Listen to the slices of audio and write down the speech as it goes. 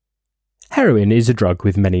Heroin is a drug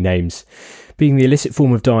with many names. Being the illicit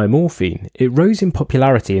form of diamorphine, it rose in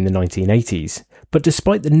popularity in the 1980s. But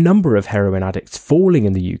despite the number of heroin addicts falling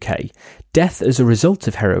in the UK, death as a result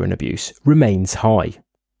of heroin abuse remains high.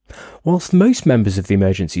 Whilst most members of the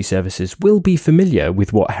emergency services will be familiar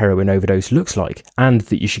with what heroin overdose looks like and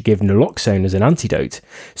that you should give naloxone as an antidote,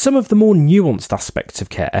 some of the more nuanced aspects of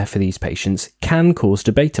care for these patients can cause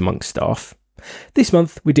debate amongst staff. This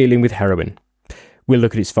month we're dealing with heroin. We'll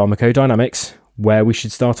look at its pharmacodynamics, where we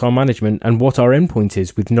should start our management and what our endpoint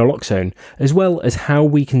is with naloxone, as well as how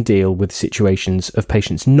we can deal with situations of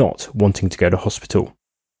patients not wanting to go to hospital.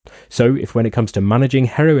 So if when it comes to managing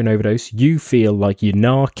heroin overdose you feel like you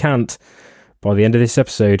can't, by the end of this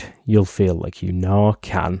episode you'll feel like you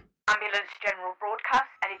can. Ambulance general broadcast,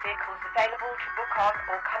 any vehicles available to book on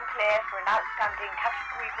or come clear for an outstanding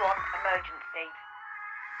Category 1 emergency.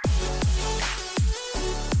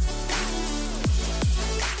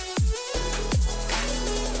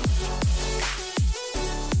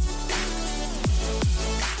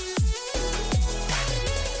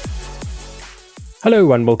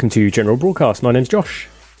 Hello and welcome to General Broadcast. My name's Josh.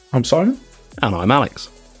 I'm Simon. And I'm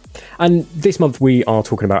Alex. And this month we are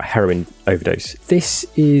talking about heroin overdose. This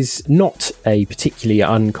is not a particularly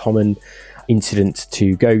uncommon incident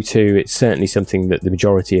to go to. It's certainly something that the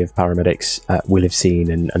majority of paramedics will have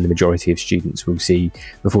seen and the majority of students will see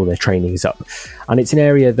before their training is up. And it's an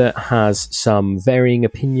area that has some varying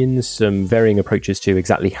opinions, some varying approaches to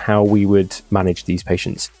exactly how we would manage these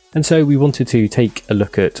patients. And so we wanted to take a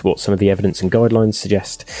look at what some of the evidence and guidelines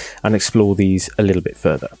suggest and explore these a little bit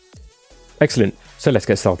further. Excellent. So let's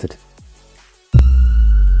get started.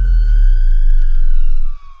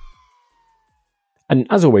 And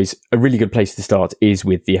as always, a really good place to start is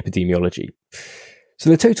with the epidemiology. So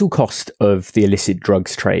the total cost of the illicit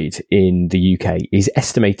drugs trade in the UK is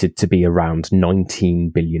estimated to be around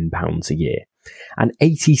 £19 billion a year. And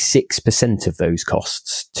 86% of those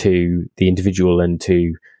costs to the individual and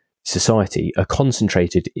to society are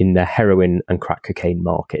concentrated in the heroin and crack cocaine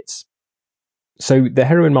markets. So the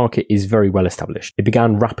heroin market is very well established. It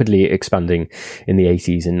began rapidly expanding in the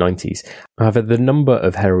 80s and 90s. However, the number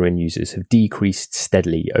of heroin users have decreased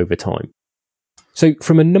steadily over time. So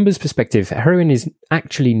from a numbers perspective, heroin is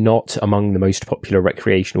actually not among the most popular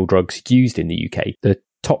recreational drugs used in the UK. The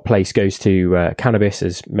top place goes to cannabis,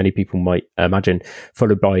 as many people might imagine,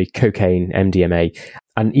 followed by cocaine, MDMA,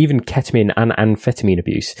 and even ketamine and amphetamine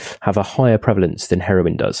abuse have a higher prevalence than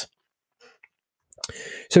heroin does.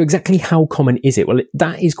 So exactly how common is it? Well,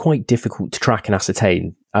 that is quite difficult to track and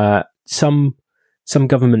ascertain. Some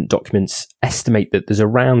government documents estimate that there's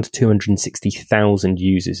around 260,000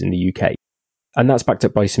 users in the UK. And that's backed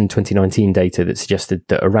up by some 2019 data that suggested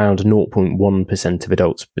that around 0.1% of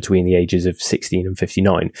adults between the ages of 16 and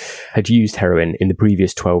 59 had used heroin in the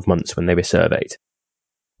previous 12 months when they were surveyed.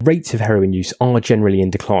 Rates of heroin use are generally in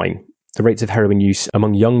decline. The rates of heroin use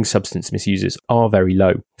among young substance misusers are very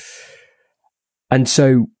low. And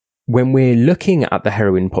so when we're looking at the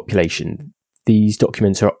heroin population, these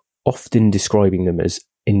documents are often describing them as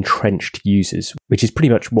entrenched users, which is pretty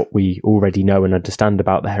much what we already know and understand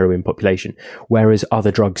about the heroin population. Whereas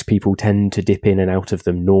other drugs, people tend to dip in and out of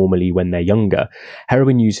them normally when they're younger.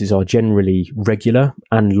 Heroin users are generally regular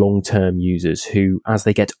and long-term users who, as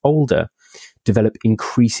they get older, develop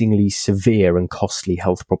increasingly severe and costly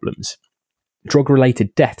health problems.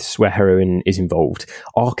 Drug-related deaths where heroin is involved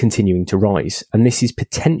are continuing to rise, and this is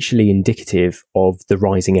potentially indicative of the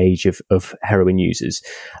rising age of heroin users.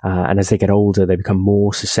 And as they get older, they become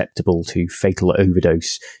more susceptible to fatal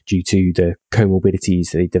overdose due to the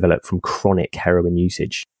comorbidities they develop from chronic heroin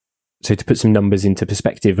usage. So to put some numbers into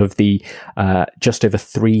perspective, of the just over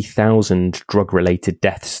 3,000 drug-related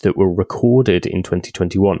deaths that were recorded in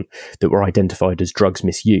 2021 that were identified as drugs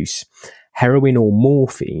misuse, heroin or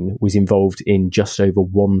morphine was involved in just over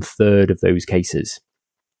 1/3 of those cases.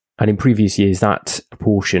 And in previous years, that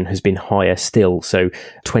proportion has been higher still. So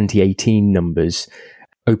 2018 numbers,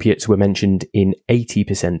 opiates were mentioned in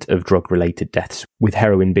 80% of drug-related deaths, with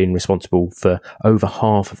heroin being responsible for over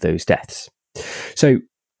half of those deaths. So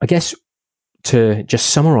I guess to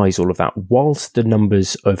just summarise all of that, whilst the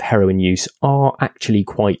numbers of heroin use are actually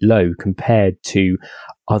quite low compared to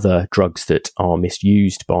other drugs that are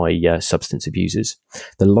misused by substance abusers,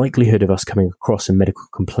 the likelihood of us coming across a medical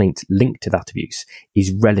complaint linked to that abuse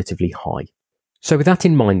is relatively high. So with that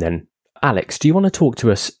in mind then, Alex, do you want to talk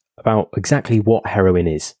to us about exactly what heroin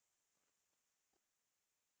is?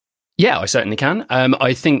 Yeah, I certainly can.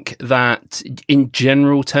 I think that in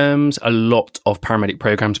general terms, a lot of paramedic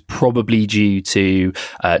programs, probably due to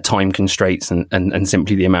time constraints and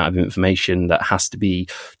simply the amount of information that has to be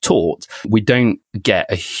taught, we don't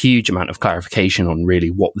get a huge amount of clarification on really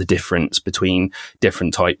what the difference between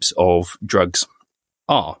different types of drugs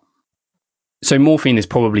are. So morphine is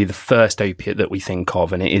probably the first opiate that we think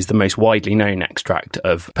of, and it is the most widely known extract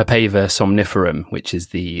of Papaver somniferum, which is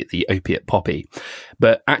the opiate poppy.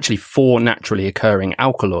 But actually 4 naturally occurring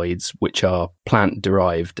alkaloids, which are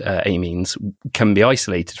plant-derived amines, can be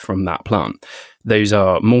isolated from that plant. Those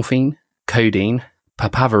are morphine, codeine,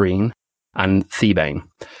 papaverine, and thebaine.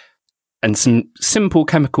 And some simple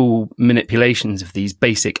chemical manipulations of these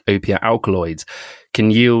basic opiate alkaloids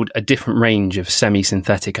can yield a different range of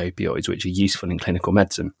semi-synthetic opioids, which are useful in clinical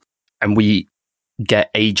medicine. And we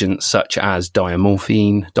get agents such as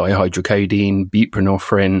diamorphine, dihydrocodeine,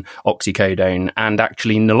 buprenorphine, oxycodone, and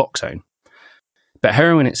actually naloxone. But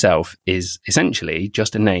heroin itself is essentially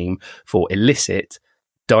just a name for illicit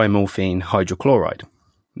diamorphine hydrochloride.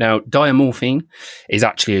 Now, diamorphine is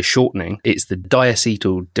actually a shortening. It's the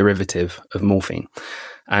diacetyl derivative of morphine.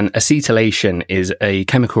 And acetylation is a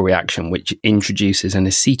chemical reaction which introduces an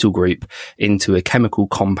acetyl group into a chemical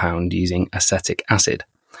compound using acetic acid.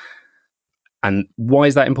 And why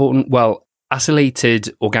is that important? Well,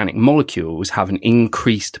 acylated organic molecules have an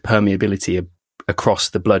increased permeability across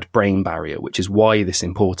the blood-brain barrier, which is why this is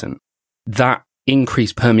important. That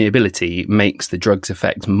increased permeability makes the drug's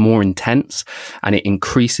effect more intense, and it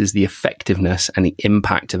increases the effectiveness and the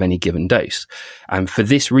impact of any given dose. And for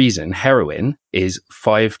this reason, heroin is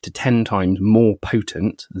 5 to 10 times more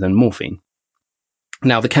potent than morphine.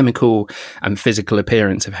 Now, the chemical and physical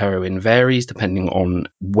appearance of heroin varies depending on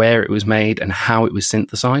where it was made and how it was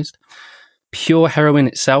synthesized. Pure heroin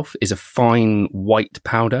itself is a fine white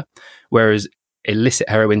powder, whereas illicit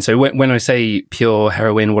heroin. So when I say pure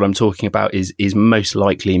heroin, what I'm talking about is most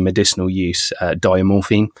likely medicinal use,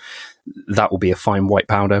 diamorphine. That will be a fine white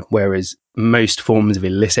powder, whereas most forms of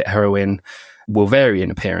illicit heroin will vary in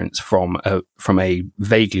appearance from a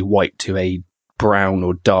vaguely white to a brown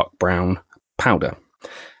or dark brown powder.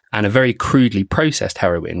 And a very crudely processed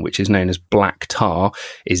heroin, which is known as black tar,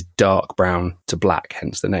 is dark brown to black,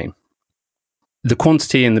 hence the name. The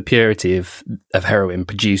quantity and the purity of heroin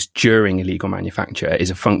produced during illegal manufacture is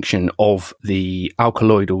a function of the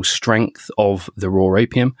alkaloidal strength of the raw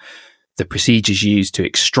opium, the procedures used to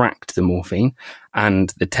extract the morphine,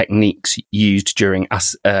 and the techniques used during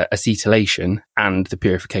acetylation and the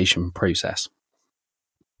purification process.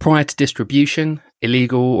 Prior to distribution,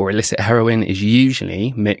 illegal or illicit heroin is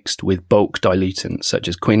usually mixed with bulk dilutants such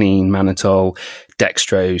as quinine, mannitol,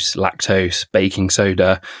 dextrose, lactose, baking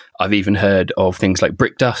soda. I've even heard of things like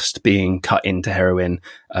brick dust being cut into heroin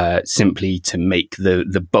simply to make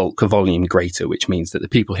the bulk volume greater, which means that the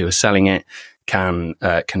people who are selling it can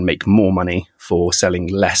make more money for selling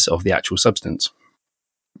less of the actual substance.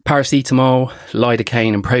 Paracetamol,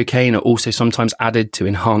 lidocaine and procaine are also sometimes added to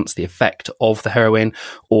enhance the effect of the heroin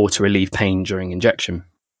or to relieve pain during injection.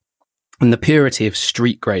 And the purity of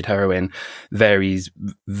street-grade heroin varies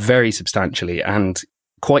very substantially, and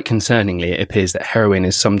quite concerningly, it appears that heroin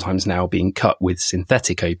is sometimes now being cut with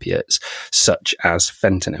synthetic opiates, such as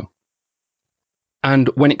fentanyl. And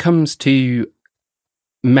when it comes to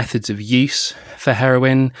methods of use for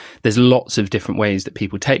heroin, there's lots of different ways that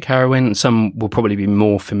people take heroin. Some will probably be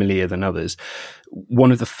more familiar than others.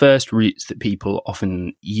 One of the first routes that people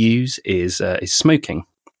often use is smoking.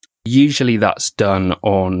 Usually that's done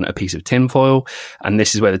on a piece of tinfoil, and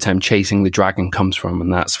this is where the term chasing the dragon comes from,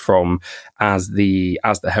 and that's from as the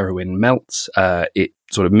heroin melts, it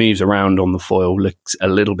sort of moves around on the foil, looks a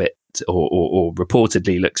little bit or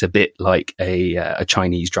reportedly looks a bit like a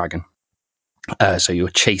Chinese dragon. So you're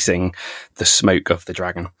chasing the smoke of the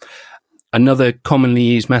dragon. Another commonly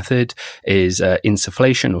used method is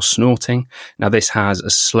insufflation or snorting. Now, this has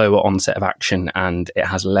a slower onset of action and it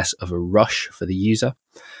has less of a rush for the user.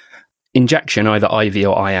 Injection, either IV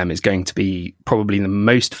or IM, is going to be probably the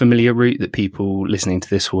most familiar route that people listening to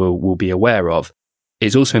this will be aware of.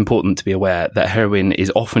 It's also important to be aware that heroin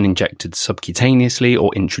is often injected subcutaneously or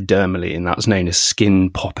intradermally, and that's known as skin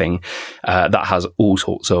popping. That has all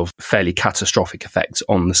sorts of fairly catastrophic effects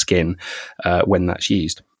on the skin when that's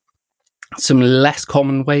used. Some less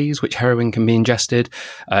common ways which heroin can be ingested,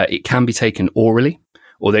 it can be taken orally.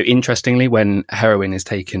 Although interestingly, when heroin is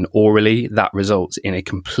taken orally, that results in a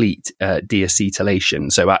complete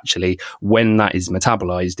deacetylation. So actually, when that is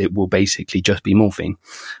metabolized, it will basically just be morphine.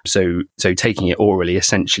 So taking it orally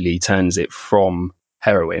essentially turns it from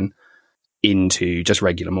heroin into just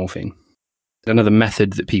regular morphine. Another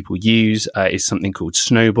method that people use is something called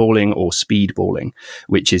snowballing or speedballing,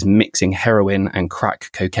 which is mixing heroin and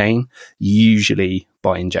crack cocaine, usually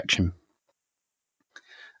by injection.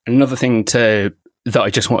 Another thing that I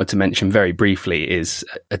just wanted to mention very briefly is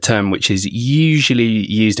a term which is usually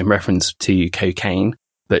used in reference to cocaine,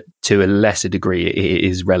 but to a lesser degree it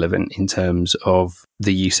is relevant in terms of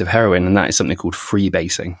the use of heroin, and that is something called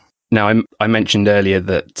freebasing. Now, I mentioned earlier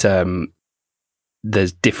that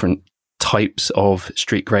there's different types of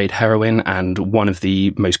street-grade heroin, and one of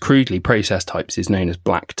the most crudely processed types is known as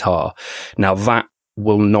black tar. Now, that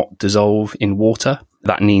will not dissolve in water.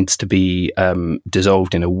 That needs to be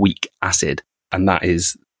dissolved in a weak acid, and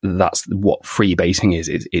that's what freebasing is.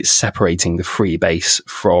 It's separating the free base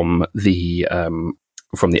from the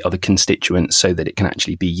other constituents so that it can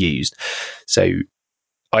actually be used. So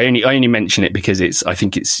I only mention it because I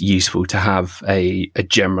think it's useful to have a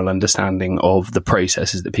general understanding of the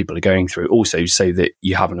processes that people are going through, also so that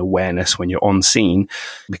you have an awareness when you're on scene,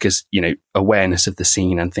 because, awareness of the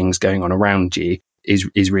scene and things going on around you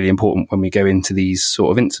is really important when we go into these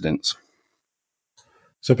sort of incidents.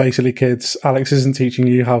 So basically, kids, Alex isn't teaching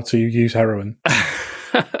you how to use heroin.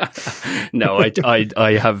 No,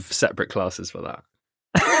 I have separate classes for that.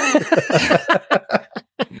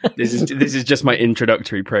 This is just my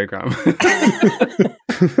introductory program.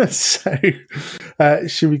 So,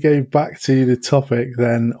 should we go back to the topic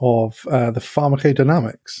then of the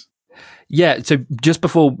pharmacodynamics? Yeah. So just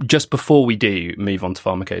before we do move on to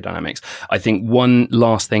pharmacodynamics, I think one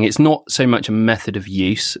last thing. It's not so much a method of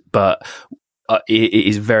use, but it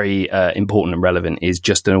is very important and relevant, is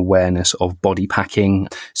just an awareness of body packing.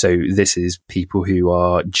 So this is people who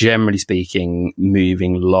are, generally speaking,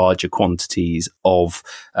 moving larger quantities of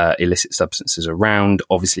illicit substances around.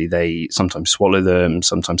 Obviously, they sometimes swallow them,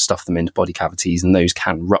 sometimes stuff them into body cavities, and those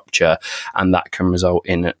can rupture, and that can result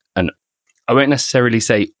in I won't necessarily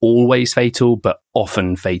say always fatal, but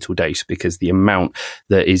often fatal dose, because the amount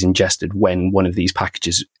that is ingested when one of these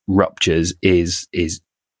packages ruptures is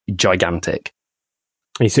gigantic.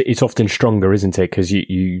 It's often stronger, isn't it? Because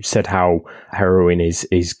you said how heroin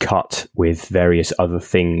is cut with various other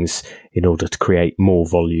things in order to create more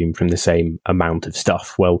volume from the same amount of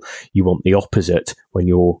stuff. Well, you want the opposite when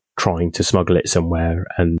you're trying to smuggle it somewhere,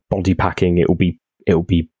 and body packing, it will be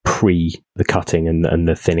pre the cutting and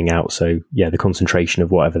the thinning out. So yeah, the concentration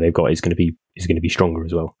of whatever they've got is going to be stronger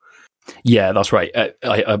as well. Yeah, that's right.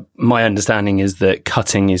 My understanding is that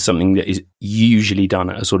cutting is something that is usually done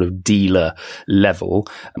at a sort of dealer level,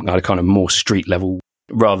 at a kind of more street level,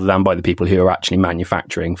 rather than by the people who are actually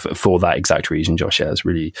manufacturing for that exact reason. Josh has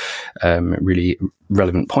really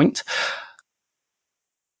relevant point.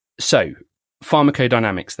 So,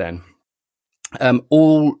 pharmacodynamics then.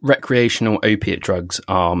 All recreational opiate drugs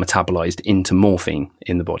are metabolized into morphine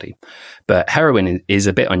in the body, but heroin is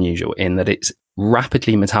a bit unusual in that it's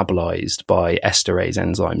rapidly metabolized by esterase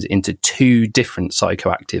enzymes into two different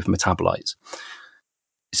psychoactive metabolites.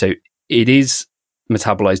 So it is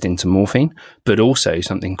metabolized into morphine, but also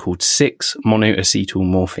something called 6-monoacetyl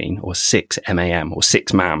morphine, or 6-MAM, or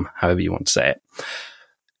 6-MAM, however you want to say it.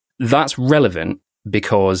 That's relevant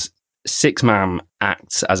because 6-MAM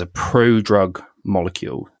acts as a prodrug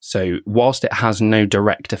molecule. So whilst it has no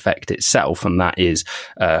direct effect itself, and that is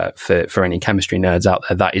for any chemistry nerds out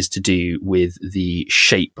there, that is to do with the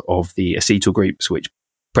shape of the acetyl groups, which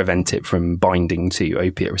prevent it from binding to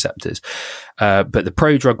opiate receptors. But the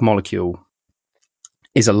prodrug molecule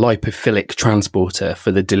is a lipophilic transporter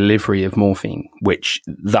for the delivery of morphine, which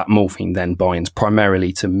that morphine then binds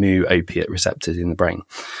primarily to mu opiate receptors in the brain.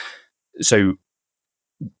 So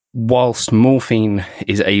whilst morphine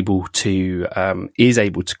is able to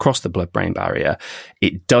cross the blood-brain barrier,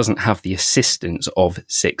 it doesn't have the assistance of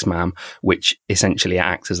 6-MAM, which essentially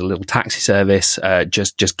acts as a little taxi service,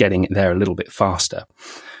 just getting it there a little bit faster.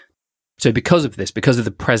 So because of this, because of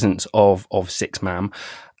the presence of 6-MAM,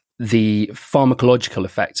 the pharmacological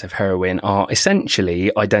effects of heroin are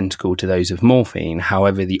essentially identical to those of morphine.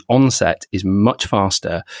 However, the onset is much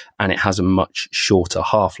faster and it has a much shorter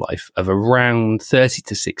half-life of around 30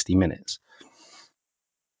 to 60 minutes.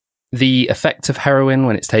 The effects of heroin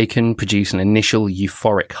when it's taken produce an initial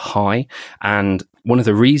euphoric high. And one of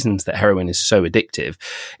the reasons that heroin is so addictive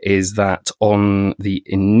is that on the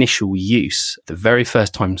initial use, the very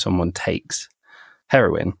first time someone takes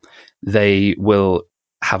heroin, they will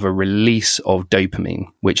have a release of dopamine,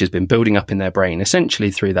 which has been building up in their brain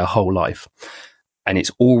essentially through their whole life. And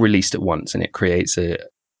it's all released at once, and it creates a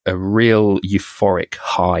real euphoric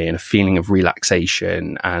high and a feeling of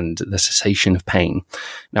relaxation and the cessation of pain.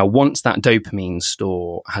 Now, once that dopamine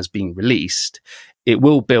store has been released, it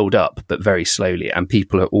will build up, but very slowly. And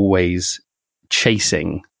people are always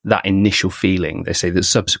chasing that initial feeling. They say that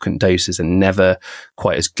subsequent doses are never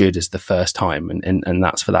quite as good as the first time. And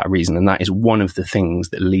that's for that reason. And that is one of the things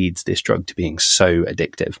that leads this drug to being so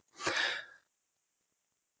addictive.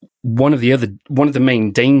 One of the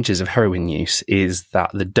main dangers of heroin use is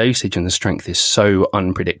that the dosage and the strength is so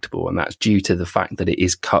unpredictable, and that's due to the fact that it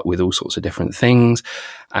is cut with all sorts of different things,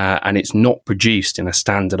 and it's not produced in a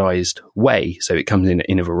standardized way. So it comes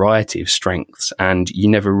in a variety of strengths, and you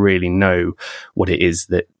never really know what it is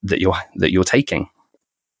that you're taking.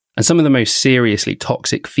 And some of the most seriously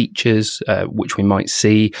toxic features which we might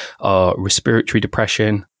see are respiratory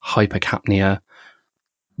depression, hypercapnia,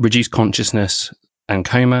 reduced consciousness, and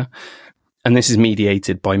coma. And this is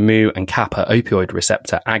mediated by mu and kappa opioid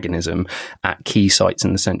receptor agonism at key sites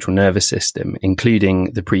in the central nervous system,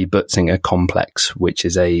 including the pre-Butzinger complex, which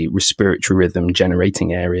is a respiratory rhythm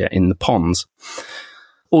generating area in the pons.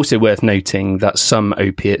 Also worth noting that some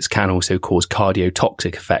opiates can also cause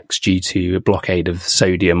cardiotoxic effects due to a blockade of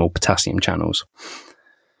sodium or potassium channels.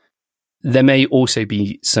 There may also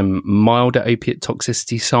be some milder opiate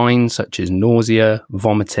toxicity signs such as nausea,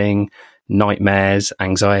 vomiting, nightmares,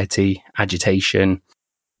 anxiety, agitation,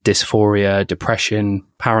 dysphoria, depression,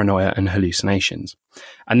 paranoia, and hallucinations.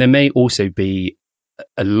 And there may also be,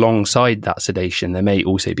 alongside that sedation, there may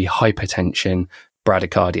also be hypertension,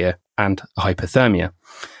 bradycardia, and hypothermia.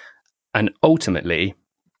 And ultimately,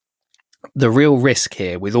 the real risk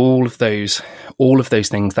here with all of those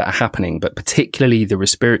things that are happening, but particularly the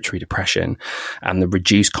respiratory depression and the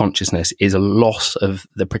reduced consciousness, is a loss of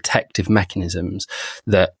the protective mechanisms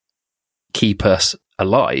that keep us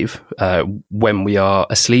alive when we are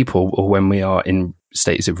asleep or when we are in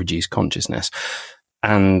states of reduced consciousness.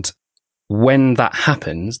 And when that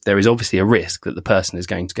happens, there is obviously a risk that the person is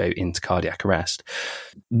going to go into cardiac arrest.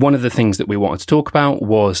 One of the things that we wanted to talk about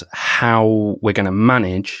was how we're going to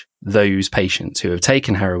manage those patients who have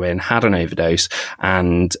taken heroin, had an overdose,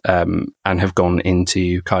 and have gone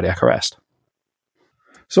into cardiac arrest.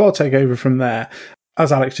 So I'll take over from there.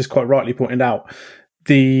 As Alex just quite rightly pointed out,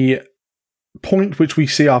 the point which we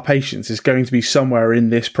see our patients is going to be somewhere in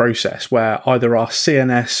this process where either our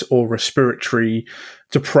CNS or respiratory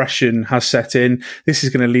depression has set in. This is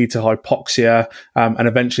going to lead to hypoxia, and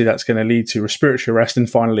eventually that's going to lead to respiratory arrest and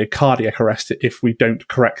finally a cardiac arrest if we don't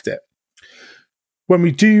correct it. When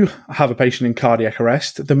we do have a patient in cardiac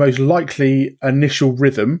arrest, the most likely initial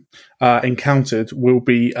rhythm encountered will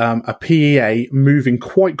be a PEA moving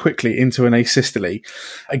quite quickly into an asystole.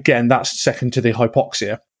 Again, that's second to the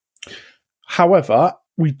hypoxia. However,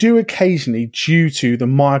 we do occasionally, due to the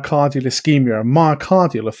myocardial ischemia and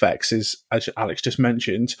myocardial effects, as Alex just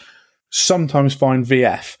mentioned, sometimes find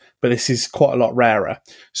VF, but this is quite a lot rarer.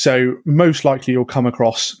 So most likely you'll come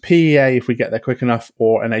across PEA if we get there quick enough,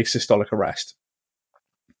 or an asystolic arrest.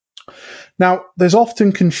 Now, there's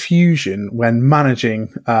often confusion when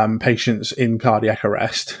managing patients in cardiac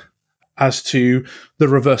arrest as to the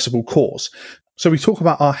reversible cause. So we talk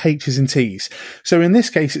about our H's and T's. So in this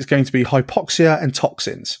case, it's going to be hypoxia and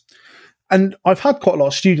toxins. And I've had quite a lot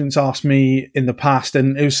of students ask me in the past,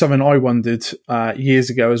 and it was something I wondered years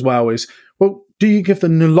ago as well, is, well, do you give the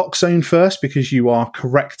naloxone first because you are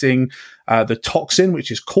correcting the toxin, which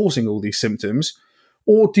is causing all these symptoms,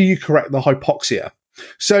 or do you correct the hypoxia?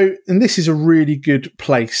 So, and this is a really good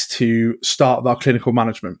place to start our clinical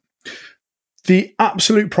management. The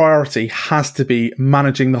absolute priority has to be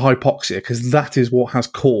managing the hypoxia, because that is what has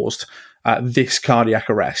caused this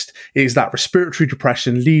cardiac arrest. It is that respiratory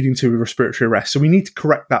depression leading to a respiratory arrest. So we need to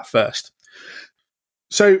correct that first.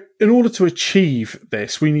 So in order to achieve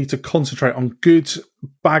this, we need to concentrate on good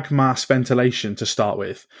bag mass ventilation to start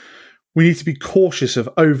with. We need to be cautious of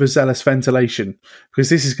overzealous ventilation, because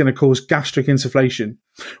this is going to cause gastric insufflation.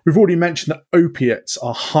 We've already mentioned that opiates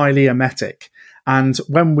are highly emetic. And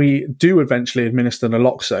when we do eventually administer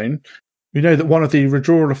naloxone, we know that one of the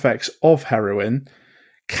withdrawal effects of heroin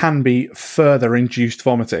can be further induced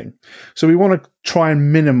vomiting. So we want to try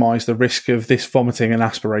and minimize the risk of this vomiting and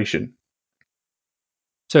aspiration.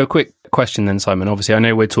 So a quick question then, Simon. Obviously, I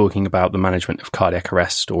know we're talking about the management of cardiac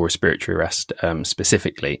arrest or respiratory arrest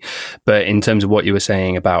specifically, but in terms of what you were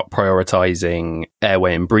saying about prioritizing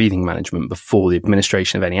airway and breathing management before the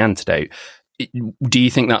administration of any antidote, do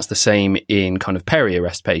you think that's the same in kind of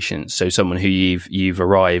peri-arrest patients? So someone who you've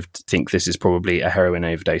arrived, think this is probably a heroin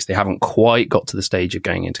overdose. They haven't quite got to the stage of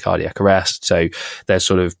going into cardiac arrest. So they're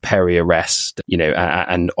sort of peri-arrest,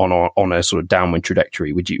 and on a sort of downward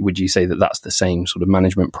trajectory. Would you say that that's the same sort of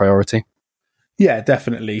management priority? Yeah,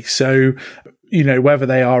 definitely. So whether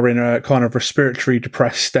they are in a kind of respiratory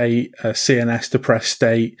depressed state, a CNS depressed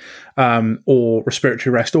state, or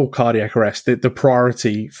respiratory arrest or cardiac arrest, the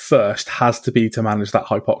priority first has to be to manage that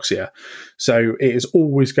hypoxia. So it is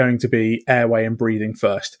always going to be airway and breathing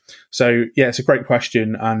first. So yeah, it's a great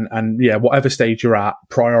question. And yeah, whatever stage you're at,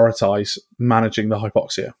 prioritize managing the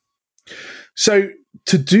hypoxia. So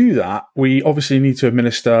to do that, we obviously need to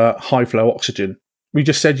administer high flow oxygen. We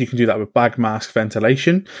just said you can do that with bag mask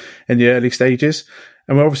ventilation in the early stages.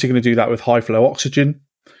 And we're obviously going to do that with high flow oxygen.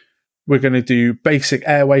 We're going to do basic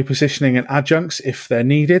airway positioning and adjuncts if they're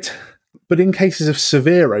needed. But in cases of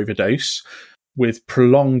severe overdose with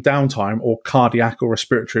prolonged downtime or cardiac or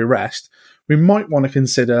respiratory arrest, we might want to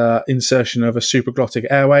consider insertion of a supraglottic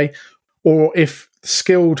airway, or if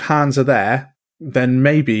skilled hands are there, then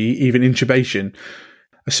maybe even intubation,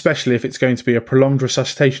 especially if it's going to be a prolonged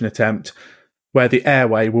resuscitation attempt where the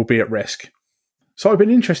airway will be at risk. So I've been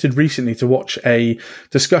interested recently to watch a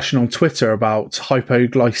discussion on Twitter about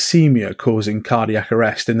hypoglycemia causing cardiac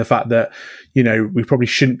arrest, and the fact that, we probably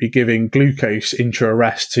shouldn't be giving glucose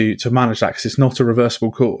intra-arrest to manage that because it's not a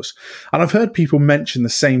reversible cause. And I've heard people mention the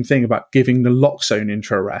same thing about giving naloxone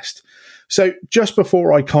intra-arrest. So just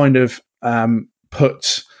before I kind of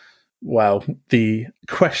put, the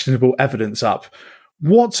questionable evidence up,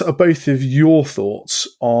 what are both of your thoughts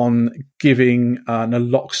on giving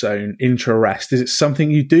naloxone intra-arrest? Is it something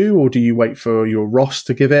you do, or do you wait for your ROS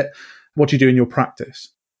to give it? What do you do in your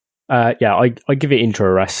practice? I give it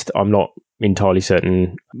intra-arrest. I'm not entirely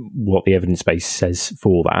certain what the evidence base says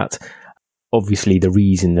for that. Obviously, the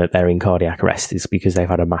reason that they're in cardiac arrest is because they've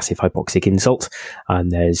had a massive hypoxic insult, and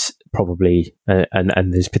there's probably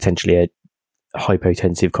and there's potentially a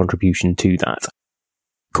hypotensive contribution to that,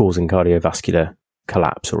 causing cardiovascular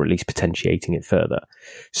collapse, or at least potentiating it further.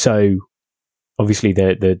 So obviously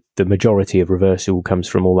the majority of reversal comes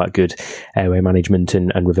from all that good airway management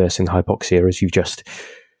and reversing hypoxia, as you've just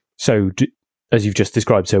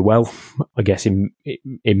described so well. I guess in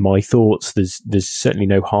my thoughts, there's certainly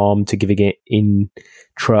no harm to giving it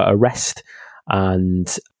intra-arrest,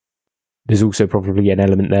 and there's also probably an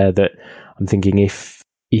element there that I'm thinking if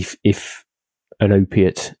an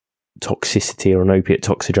opiate toxicity or an opiate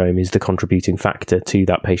toxidrome is the contributing factor to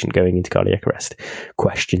that patient going into cardiac arrest,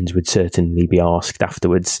 questions would certainly be asked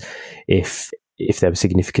afterwards if there were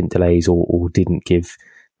significant delays or didn't give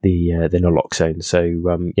the naloxone. So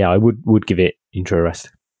I would give it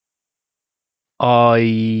intra-arrest.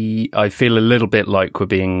 I feel a little bit like we're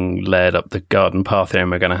being led up the garden path here, and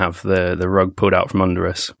we're going to have the rug pulled out from under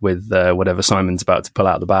us with whatever Simon's about to pull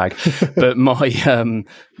out of the bag. But my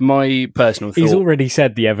personal thought, he's already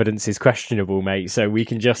said the evidence is questionable, mate. So we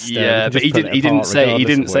can just but he didn't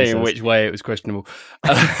say in which way it was questionable.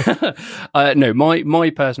 No, my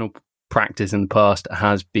personal practice in the past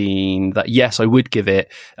has been that yes, I would give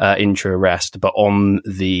it intra-arrest, but with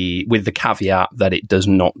the caveat that it does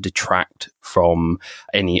not detract from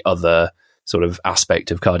any other sort of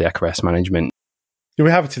aspect of cardiac arrest management. We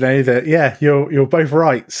have today that, you're both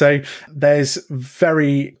right. So there's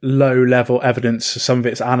very low level evidence. Some of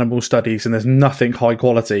it's animal studies, and there's nothing high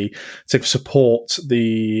quality to support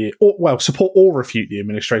or refute the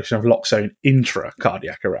administration of naloxone intra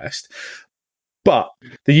cardiac arrest. But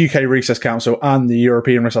the UK Resusc Council and the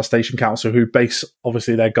European Resuscitation Council, who base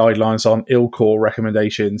obviously their guidelines on ILCOR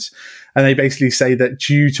recommendations, and they basically say that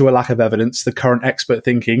due to a lack of evidence, the current expert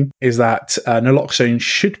thinking is that naloxone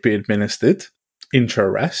should be administered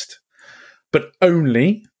intra-arrest, but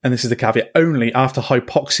only, and this is the caveat, only after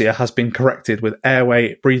hypoxia has been corrected with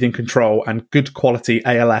airway, breathing control, and good quality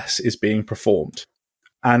ALS is being performed.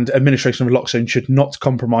 And administration of naloxone should not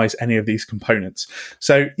compromise any of these components.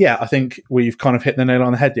 So, I think we've kind of hit the nail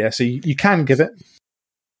on the head. Yeah, so you can give it.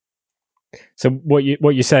 So what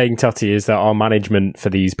you're saying, Tutty, is that our management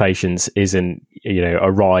for these patients isn't,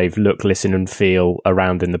 arrive, look, listen, and feel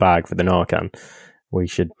around in the bag for the Narcan. We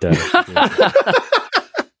should.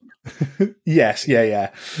 Yes,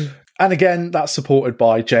 yeah. And again, that's supported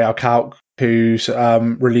by J.R. Kalk, who's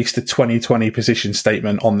released a 2020 position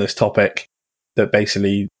statement on this topic that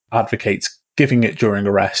basically advocates giving it during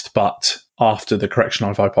arrest, but after the correction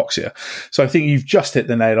of hypoxia. So I think you've just hit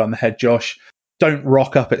the nail on the head, Josh. Don't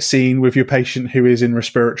rock up at scene with your patient who is in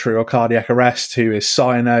respiratory or cardiac arrest, who is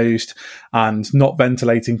cyanosed and not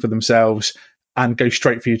ventilating for themselves, and go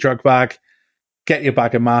straight for your drug bag. Get your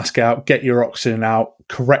bag and mask out, get your oxygen out,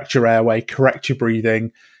 correct your airway, correct your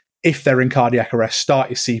breathing. If they're in cardiac arrest, start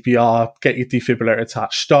your CPR, get your defibrillator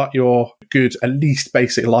attached, start your good, at least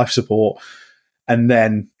basic life support, and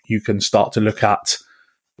then you can start to look at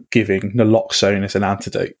giving naloxone as an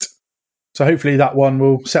antidote. So hopefully that one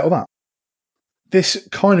will settle that. this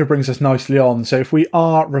kind of brings us nicely on. So if we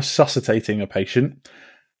are resuscitating a patient,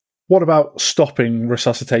 what about stopping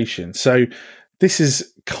resuscitation? So this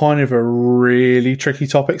is kind of a really tricky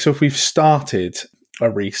topic. So if we've started a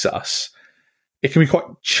resus, it can be quite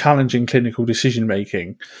challenging clinical decision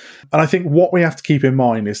making. And I think what we have to keep in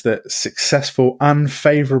mind is that successful and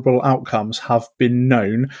favourable outcomes have been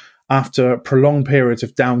known after prolonged periods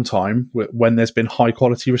of downtime when there's been high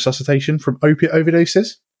quality resuscitation from opiate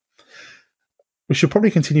overdoses. We should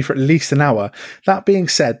probably continue for at least an hour. That being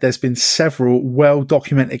said, there's been several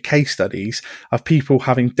well-documented case studies of people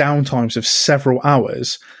having downtimes of several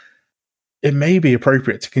hours. It may be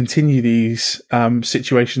appropriate to continue these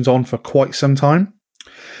situations on for quite some time.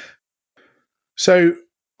 So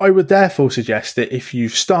I would therefore suggest that if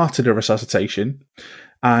you've started a resuscitation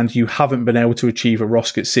and you haven't been able to achieve a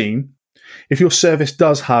ROSC at scene, if your service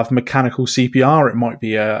does have mechanical CPR, it might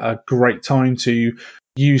be a great time to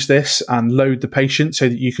use this and load the patient so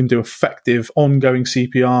that you can do effective ongoing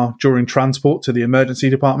CPR during transport to the emergency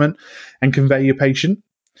department and convey your patient.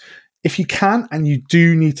 If you can, and you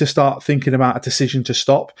do need to start thinking about a decision to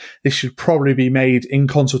stop, this should probably be made in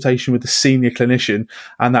consultation with the senior clinician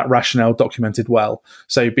and that rationale documented well.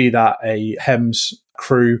 So be that a HEMS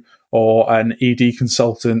crew or an ED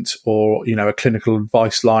consultant or, a clinical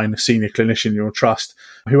advice line, a senior clinician you'll trust,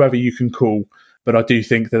 whoever you can call. But I do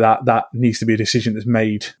think that needs to be a decision that's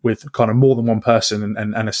made with kind of more than one person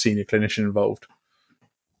and a senior clinician involved.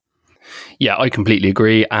 Yeah, I completely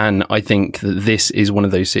agree. And I think that this is one of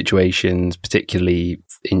those situations, particularly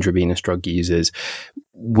intravenous drug users,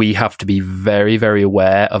 we have to be very, very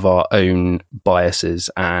aware of our own biases.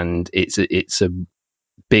 And it's a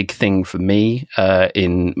big thing for me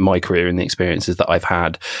in my career and the experiences that I've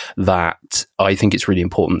had, that I think it's really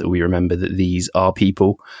important that we remember that these are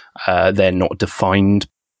people. They're not defined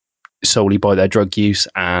solely by their drug use.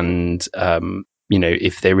 And,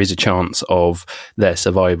 if there is a chance of their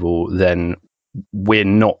survival, then we're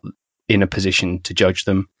not in a position to judge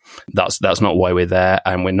them. That's not why we're there.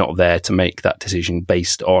 And we're not there to make that decision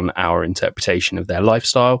based on our interpretation of their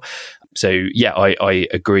lifestyle. So, yeah, I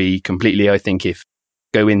agree completely. I think if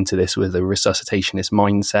go into this with a resuscitationist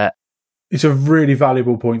mindset. It's a really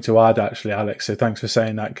valuable point to add, actually, Alex. So thanks for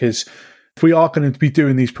saying that, because if we are going to be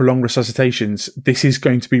doing these prolonged resuscitations, this is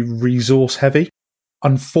going to be resource heavy.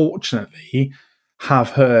 Unfortunately, have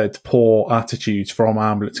heard poor attitudes from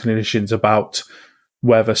ambulance clinicians about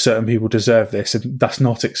whether certain people deserve this, and that's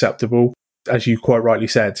not acceptable. As you quite rightly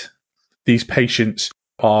said, these patients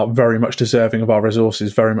are very much deserving of our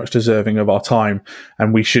resources, very much deserving of our time,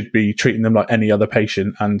 and we should be treating them like any other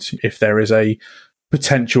patient. And if there is a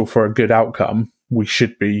potential for a good outcome, we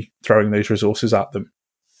should be throwing those resources at them.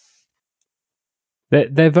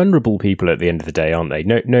 They're vulnerable people at the end of the day, aren't they?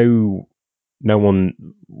 No one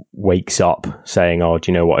wakes up saying, "Oh,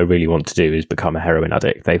 do you know what I really want to do is become a heroin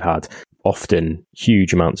addict." They've had often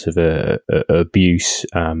huge amounts of abuse,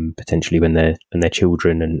 potentially when they're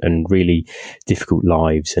children, and really difficult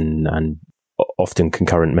lives, and often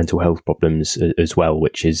concurrent mental health problems as well,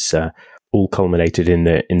 which is all culminated in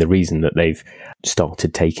the reason that they've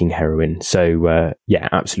started taking heroin. So yeah,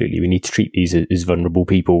 absolutely, we need to treat these as vulnerable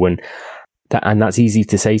people. And that's easy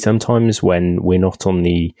to say sometimes when we're not on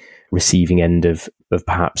the receiving end of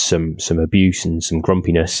perhaps some abuse and some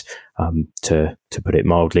grumpiness, to put it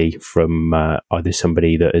mildly, from either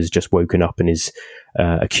somebody that has just woken up and is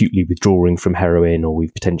acutely withdrawing from heroin, or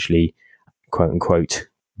we've potentially, quote unquote,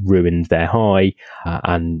 ruined their high,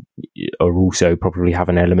 and are also probably have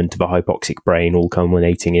an element of a hypoxic brain, all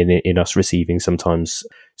culminating in us receiving sometimes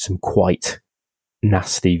some quite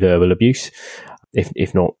nasty verbal abuse,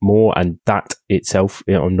 if not more. And that itself,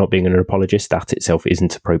 I'm not being an apologist, that itself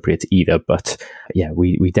isn't appropriate either. But yeah,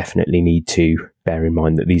 we definitely need to bear in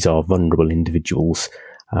mind that these are vulnerable individuals.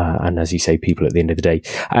 And as you say, people at the end of the day.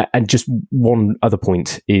 And just one other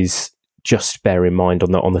point is, just bear in mind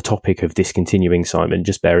on the topic of discontinuing, Simon,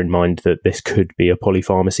 just bear in mind that this could be a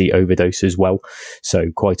polypharmacy overdose as well.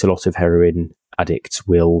 So quite a lot of heroin addicts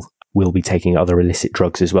will be taking other illicit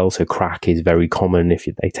drugs as well. So crack is very common. If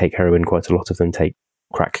they take heroin, quite a lot of them take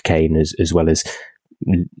crack cocaine as well as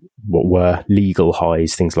what were legal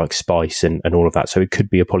highs, things like spice and all of that. So it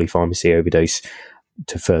could be a polypharmacy overdose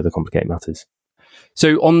to further complicate matters.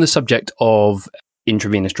 So on the subject of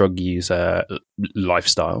intravenous drug use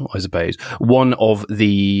lifestyle, I suppose, one of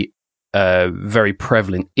the very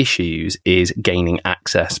prevalent issues is gaining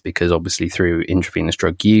access, because obviously through intravenous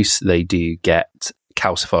drug use, they do get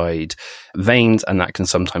calcified veins, and that can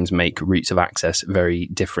sometimes make routes of access very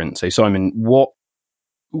different. So Simon,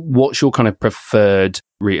 what's your kind of preferred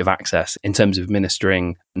route of access in terms of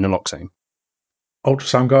administering naloxone?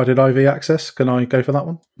 ultrasound guided IV access. Can I go for that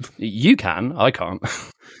one? You can. I can't.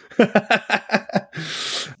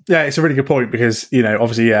 Yeah, it's a really good point because,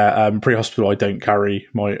 obviously, pre-hospital, I don't carry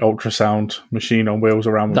my ultrasound machine on wheels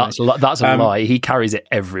around with me. That's a lie. He carries it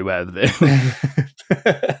everywhere with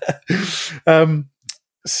him.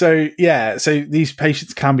 So these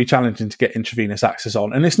patients can be challenging to get intravenous access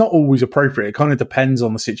on, and it's not always appropriate. It kind of depends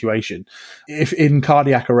on the situation. If in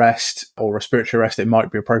cardiac arrest or respiratory arrest, it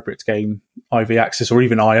might be appropriate to gain IV access or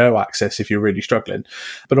even IO access if you're really struggling.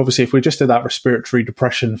 But obviously, if we're just at that respiratory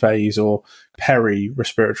depression phase or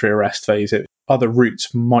peri-respiratory arrest phase, other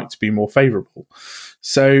routes might be more favourable.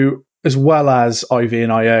 So as well as IV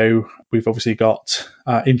and IO, we've obviously got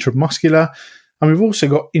intramuscular, and we've also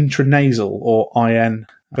got intranasal or IN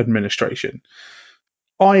administration.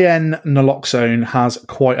 IN naloxone has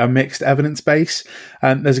quite a mixed evidence base,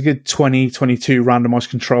 and there's a good 2022 randomized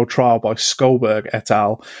controlled trial by Skolberg et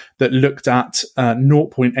al. That looked at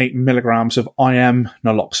 0.8 milligrams of IM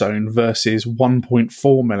naloxone versus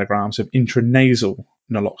 1.4 milligrams of intranasal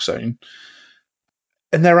naloxone.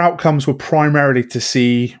 And their outcomes were primarily to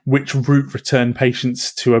see which route returned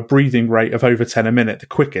patients to a breathing rate of over 10 a minute the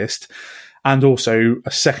quickest, and also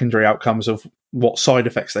secondary outcomes of what side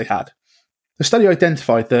effects they had. The study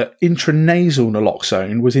identified that intranasal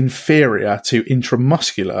naloxone was inferior to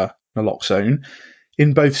intramuscular naloxone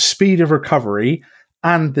in both speed of recovery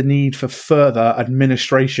and the need for further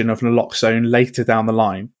administration of naloxone later down the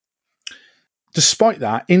line. Despite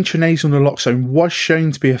that, intranasal naloxone was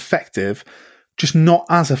shown to be effective, just not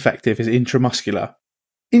as effective as intramuscular.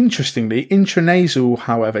 Interestingly, intranasal,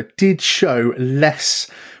 however, did show less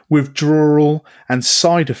withdrawal and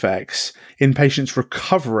side effects in patients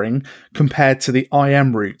recovering compared to the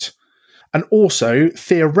IM route. And also,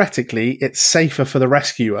 theoretically, it's safer for the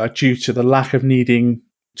rescuer due to the lack of needing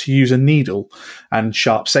to use a needle and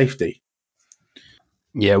sharp safety.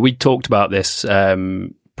 Yeah, we talked about this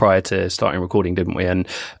prior to starting recording, didn't we? And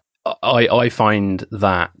I find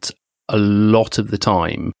that a lot of the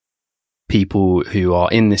time, people who are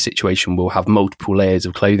in this situation will have multiple layers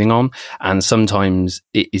of clothing on, and sometimes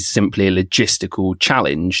it is simply a logistical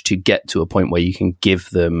challenge to get to a point where you can give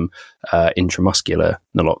them intramuscular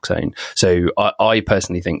naloxone. So I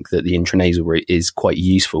personally think that the intranasal route is quite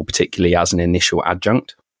useful, particularly as an initial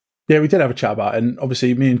adjunct. Yeah, we did have a chat about it, and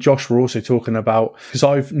obviously me and Josh were also talking about, because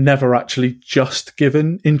I've never actually just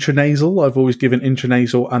given intranasal. I've always given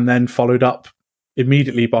intranasal and then followed up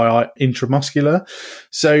immediately by intramuscular.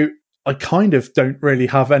 So I kind of don't really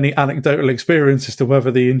have any anecdotal experience as to whether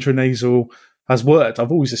the intranasal has worked.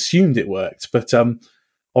 I've always assumed it worked, but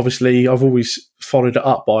obviously I've always followed it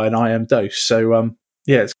up by an IM dose. So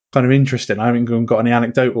it's kind of interesting. I haven't got any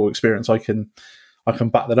anecdotal experience I can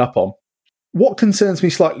back that up on. What concerns me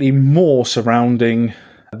slightly more surrounding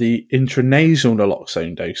the intranasal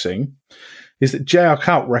naloxone dosing is that J.R.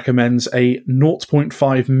 Calc recommends a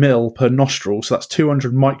 0.5 mil per nostril, so that's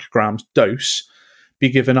 200 micrograms dose, be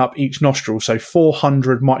given up each nostril, so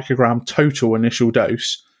 400 microgram total initial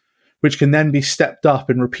dose, which can then be stepped up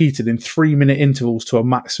and repeated in 3-minute intervals to a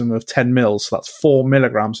maximum of 10 mils, so that's 4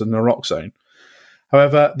 milligrams of naloxone.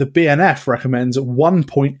 However, the BNF recommends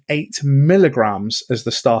 1.8 milligrams as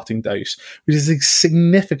the starting dose, which is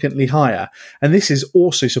significantly higher. And this is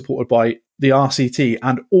also supported by the RCT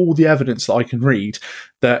and all the evidence that I can read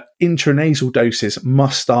that intranasal doses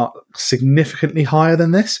must start significantly higher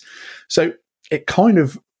than this. So it kind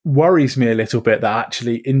of worries me a little bit that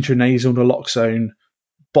actually intranasal naloxone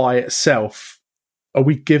by itself, are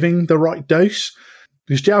we giving the right dose?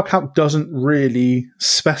 Because J.R. doesn't really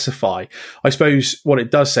specify. I suppose what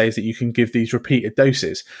it does say is that you can give these repeated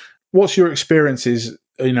doses. What's your experiences?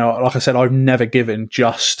 Like I said, I've never given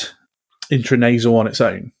just intranasal on its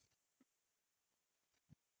own.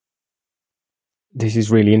 This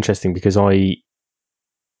is really interesting because I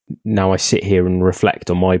sit here and reflect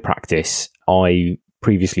on my practice. I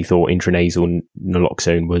previously thought intranasal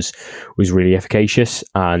naloxone was really efficacious,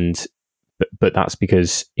 but that's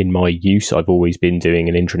because in my use I've always been doing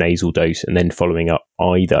an intranasal dose and then following up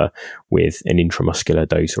either with an intramuscular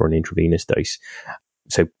dose or an intravenous dose.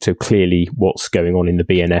 So clearly what's going on in the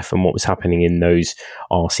BNF and what was happening in those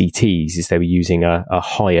RCTs is they were using a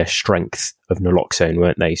higher strength of naloxone,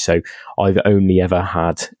 weren't they? So I've only ever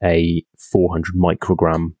had a 400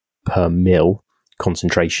 microgram per mil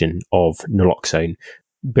concentration of naloxone,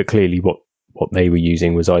 but clearly what they were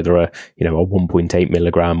using was either a 1.8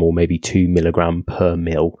 milligram or maybe 2 milligram per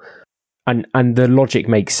mil. And the logic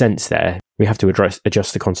makes sense there. We have to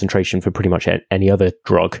adjust the concentration for pretty much any other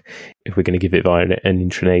drug if we're going to give it via an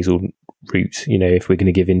intranasal route. If we're going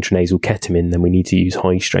to give intranasal ketamine, then we need to use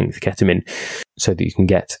high strength ketamine so that you can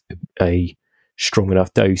get a strong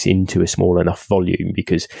enough dose into a small enough volume,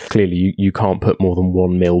 because clearly you can't put more than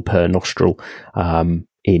 1 ml per nostril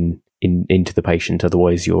into the patient.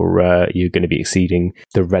 Otherwise, you're going to be exceeding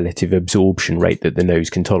the relative absorption rate that the nose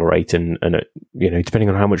can tolerate, and depending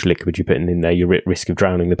on how much liquid you're putting in there, you're at risk of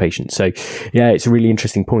drowning the patient. So, yeah, it's a really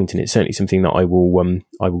interesting point, and it's certainly something that I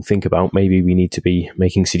will think about. Maybe we need to be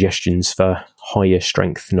making suggestions for higher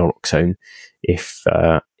strength naloxone if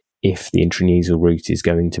the intranasal route is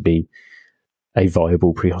going to be a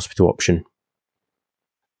viable pre-hospital option.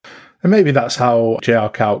 And maybe that's how JR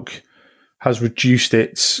Calc has reduced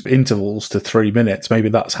its intervals to 3 minutes. Maybe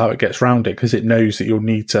that's how it gets around it, because it knows that you'll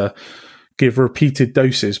need to give repeated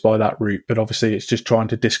doses by that route. But obviously it's just trying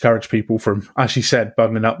to discourage people from, as you said,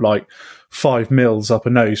 bunging up like 5 mils up a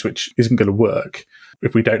nose, which isn't going to work.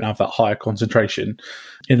 If we don't have that higher concentration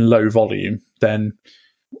in low volume, then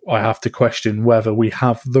I have to question whether we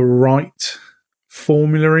have the right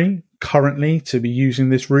formulary currently to be using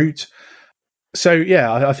this route. So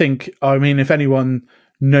yeah, I think, if anyone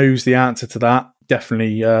knows the answer to that,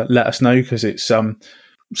 definitely let us know, because it's something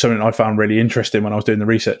I found really interesting when I was doing the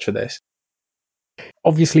research for this.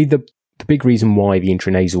 Obviously, the big reason why the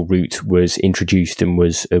intranasal route was introduced and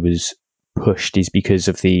was pushed is because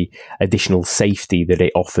of the additional safety that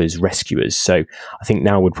it offers rescuers. So I think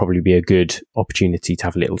now would probably be a good opportunity to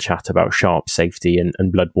have a little chat about sharp safety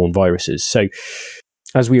and bloodborne viruses. So,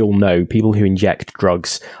 as we all know, people who inject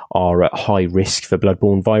drugs are at high risk for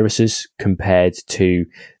bloodborne viruses compared to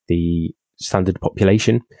the standard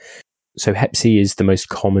population. So Hep C is the most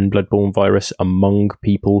common bloodborne virus among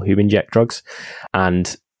people who inject drugs.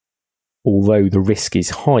 And although the risk is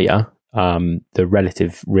higher, the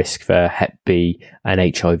relative risk for Hep B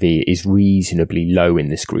and HIV is reasonably low in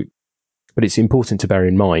this group. But it's important to bear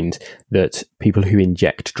in mind that people who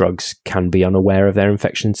inject drugs can be unaware of their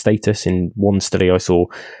infection status. In one study I saw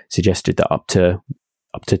suggested that up to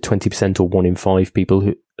 20% or 1 in 5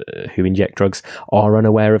 people who inject drugs are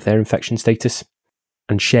unaware of their infection status.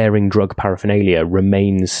 And sharing drug paraphernalia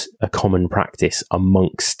remains a common practice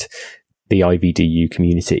amongst the IVDU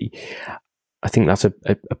community. I think that's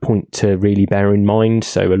a point to really bear in mind.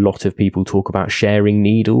 So a lot of people talk about sharing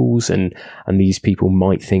needles, and these people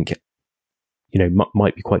might think,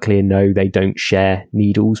 might be quite clear, no, they don't share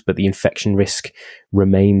needles, but the infection risk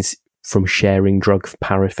remains from sharing drug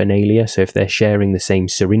paraphernalia. So if they're sharing the same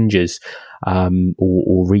syringes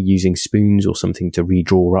or reusing spoons or something to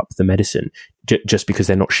redraw up the medicine, just because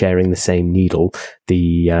they're not sharing the same needle,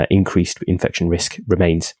 the increased infection risk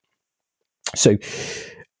remains. So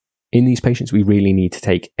in these patients, we really need to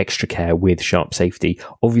take extra care with sharp safety.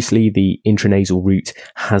 Obviously, the intranasal route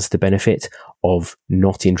has the benefit of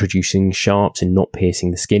not introducing sharps and not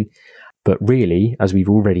piercing the skin. But really, as we've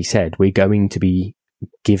already said, we're going to be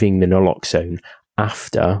giving the naloxone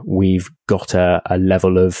after we've got a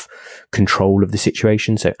level of control of the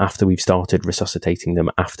situation. So after we've started resuscitating them,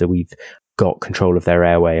 after we've got control of their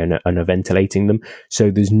airway and are ventilating them. So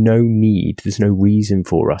there's no reason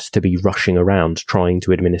for us to be rushing around trying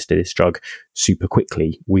to administer this drug super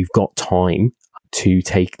quickly. We've got time to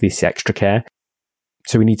take this extra care.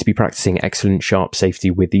 So we need to be practicing excellent sharp safety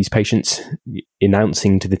with these patients,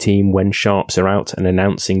 announcing to the team when sharps are out and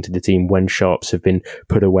announcing to the team when sharps have been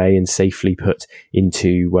put away and safely put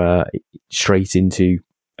into straight into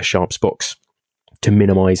a sharps box to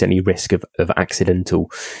minimize any risk of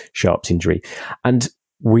accidental sharps injury. And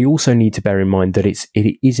we also need to bear in mind that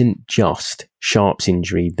it isn't just sharps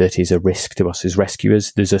injury that is a risk to us as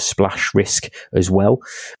rescuers. There's a splash risk as well.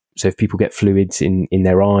 So if people get fluids in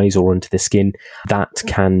their eyes or onto the skin, that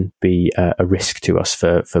can be a risk to us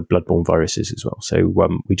for bloodborne viruses as well. So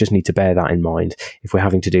we just need to bear that in mind. If we're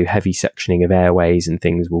having to do heavy sectioning of airways and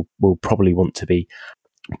things, we'll probably want to be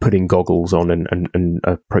putting goggles on and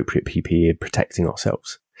appropriate PPE and protecting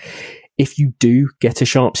ourselves. If you do get a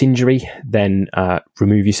sharps injury, then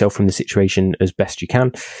remove yourself from the situation as best you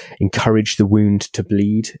can. Encourage the wound to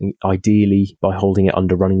bleed, ideally by holding it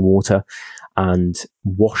under running water, and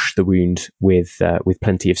wash the wound with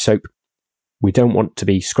plenty of soap. We don't want to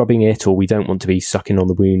be scrubbing it, or we don't want to be sucking on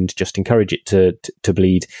the wound. Just encourage it to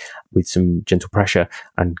bleed with some gentle pressure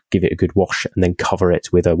and give it a good wash, and then cover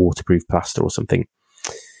it with a waterproof plaster or something.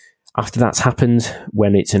 After that's happened,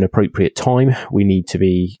 when it's an appropriate time, we need to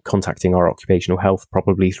be contacting our occupational health,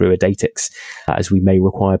 probably through a Datix, as we may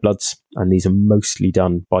require bloods, and these are mostly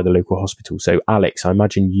done by the local hospital. So, Alex, I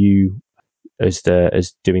imagine you, as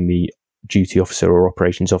doing the duty officer or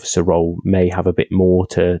operations officer role, may have a bit more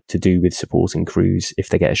to do with supporting crews if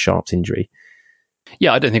they get a sharps injury.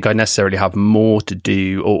 Yeah, I don't think I necessarily have more to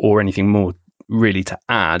do or anything more really to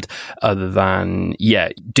add, other than,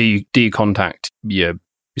 do you contact your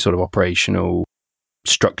sort of operational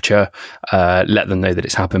structure, let them know that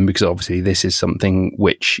it's happened, because obviously this is something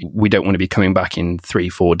which we don't want to be coming back in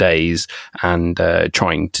 3-4 days and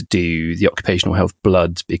trying to do the occupational health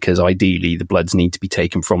bloods, because ideally the bloods need to be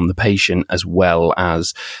taken from the patient as well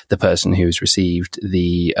as the person who has received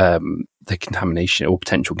the contamination or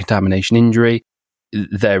potential contamination injury.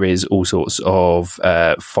 There is all sorts of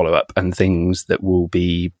follow-up and things that will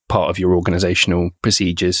be part of your organisational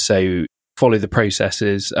procedures. So follow the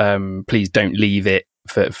processes. Please don't leave it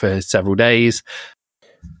for several days.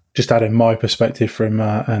 Just adding my perspective from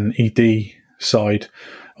an ED side,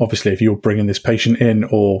 obviously, if you're bringing this patient in,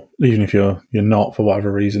 or even if you're not for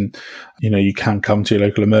whatever reason, you can come to your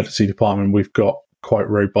local emergency department. We've got quite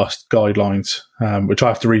robust guidelines, which I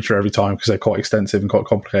have to read through every time because they're quite extensive and quite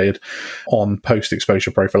complicated, on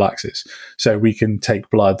post-exposure prophylaxis. So we can take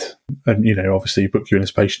blood and, obviously book you in as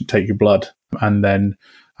a patient, take your blood, and then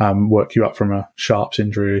work you up from a Sharp's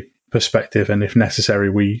injury perspective. And if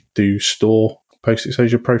necessary, we do store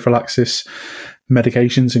post-exposure prophylaxis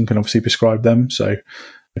medications and can obviously prescribe them. So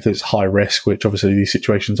if it's high risk, which obviously these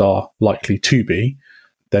situations are likely to be,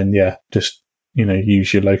 then just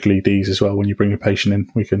use your local EDs as well when you bring a patient in.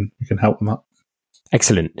 We can help them out.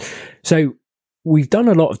 Excellent. So we've done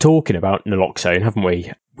a lot of talking about naloxone, haven't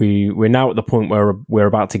we? We're now at the point where we're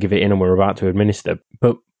about to give it in and we're about to administer.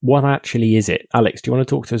 But what actually is it? Alex, do you want to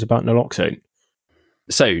talk to us about naloxone?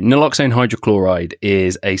 So, naloxone hydrochloride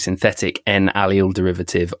is a synthetic N-allyl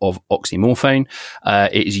derivative of oxymorphone.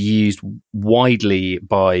 It is used widely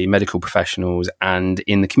by medical professionals and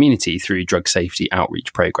in the community through drug safety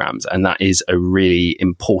outreach programs. And that is a really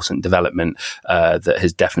important development that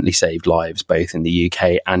has definitely saved lives, both in the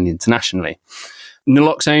UK and internationally.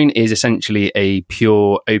 Naloxone is essentially a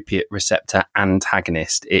pure opiate receptor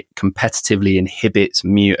antagonist. It competitively inhibits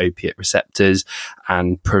mu opiate receptors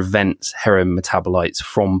and prevents heroin metabolites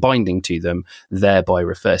from binding to them, thereby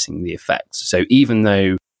reversing the effects. So even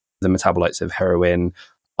though the metabolites of heroin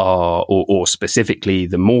are, or specifically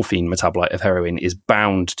the morphine metabolite of heroin is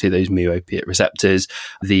bound to those mu opiate receptors,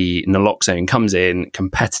 the naloxone comes in,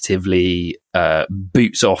 competitively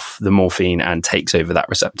boots off the morphine and takes over that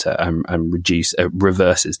receptor and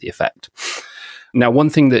reverses the effect. Now, one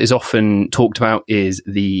thing that is often talked about is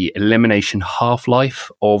the elimination half-life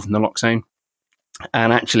of naloxone.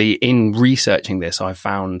 And actually, in researching this, I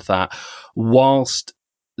found that whilst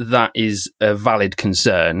that is a valid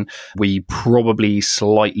concern, we probably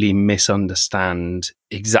slightly misunderstand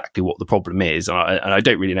exactly what the problem is. And I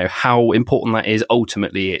don't really know how important that is.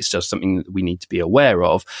 Ultimately, it's just something that we need to be aware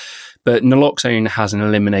of. But naloxone has an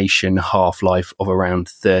elimination half-life of around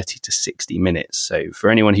 30 to 60 minutes. So for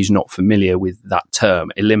anyone who's not familiar with that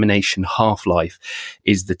term, elimination half-life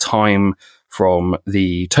is the time from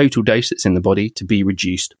the total dose that's in the body to be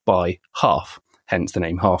reduced by half, hence the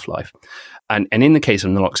name half-life. And in the case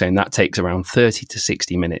of naloxone, that takes around 30 to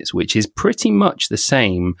 60 minutes, which is pretty much the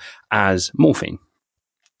same as morphine.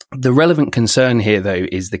 The relevant concern here, though,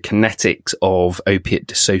 is the kinetics of opiate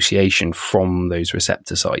dissociation from those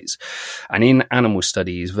receptor sites. And in animal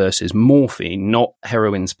studies versus morphine, not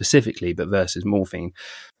heroin specifically, but versus morphine,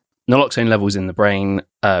 naloxone levels in the brain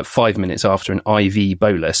 5 minutes after an IV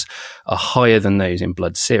bolus are higher than those in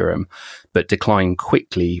blood serum, but decline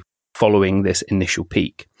quickly following this initial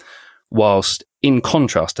peak. Whilst in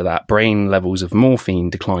contrast to that, brain levels of morphine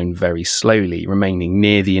decline very slowly, remaining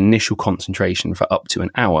near the initial concentration for up to an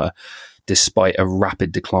hour, despite a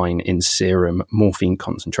rapid decline in serum morphine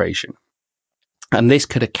concentration. And this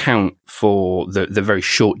could account for the very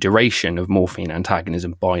short duration of morphine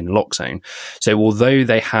antagonism by naloxone. So although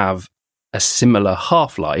they have a similar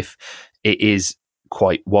half-life, it is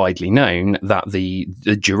quite widely known that the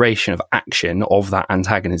duration of action of that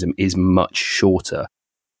antagonism is much shorter.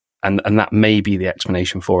 And that may be the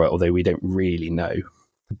explanation for it, although we don't really know.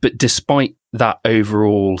 But despite that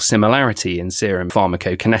overall similarity in serum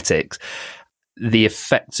pharmacokinetics, the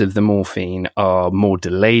effects of the morphine are more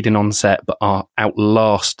delayed in onset, but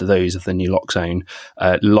outlast those of the naloxone,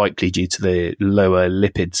 likely due to the lower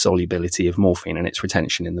lipid solubility of morphine and its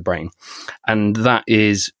retention in the brain. And that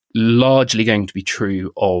is largely going to be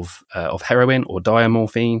true of heroin or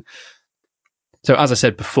diamorphine. So as I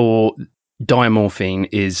said before, diamorphine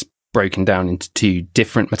is broken down into two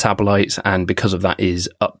different metabolites, and because of that,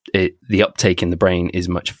 the uptake in the brain is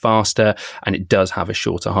much faster, and it does have a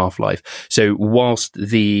shorter half-life. So whilst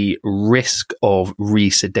the risk of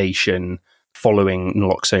resedation following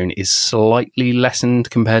naloxone is slightly lessened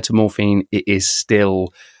compared to morphine, it is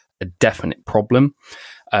still a definite problem.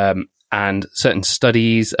 And certain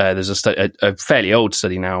studies, there's a fairly old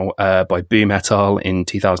study now by Boom et al. In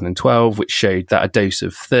 2012, which showed that a dose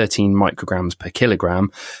of 13 micrograms per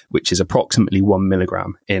kilogram, which is approximately 1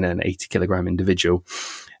 milligram in an 80 kilogram individual,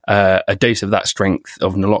 a dose of that strength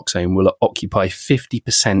of naloxone will occupy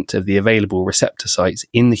 50% of the available receptor sites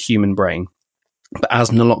in the human brain. But as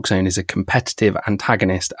naloxone is a competitive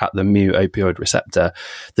antagonist at the mu opioid receptor,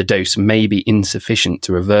 the dose may be insufficient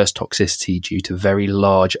to reverse toxicity due to very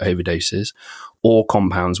large overdoses or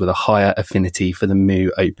compounds with a higher affinity for the mu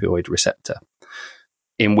opioid receptor,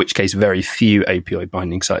 in which case very few opioid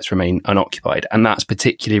binding sites remain unoccupied. And that's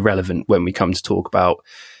particularly relevant when we come to talk about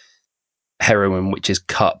heroin, which is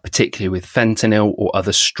cut particularly with fentanyl or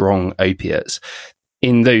other strong opiates.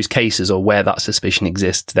 In those cases, or where that suspicion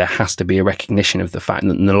exists, there has to be a recognition of the fact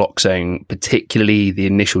that naloxone, particularly the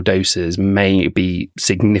initial doses, may be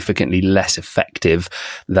significantly less effective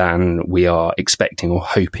than we are expecting or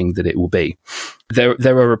hoping that it will be. There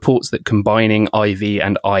are reports that combining IV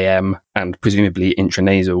and IM and presumably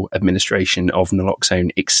intranasal administration of naloxone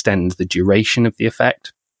extend the duration of the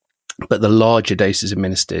effect. But the larger doses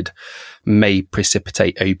administered may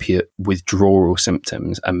precipitate opiate withdrawal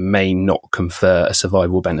symptoms and may not confer a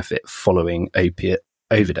survival benefit following opiate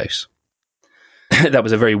overdose. That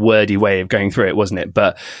was a very wordy way of going through it, wasn't it?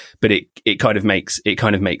 But it kind of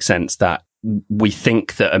makes sense that we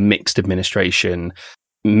think that a mixed administration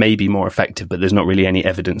may be more effective, but there's not really any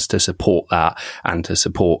evidence to support that and to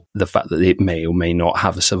support the fact that it may or may not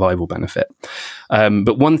have a survival benefit.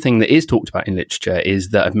 But one thing that is talked about in literature is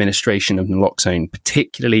that administration of naloxone,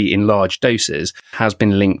 particularly in large doses, has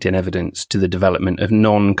been linked in evidence to the development of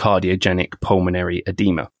non-cardiogenic pulmonary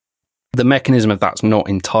edema. The mechanism of that's not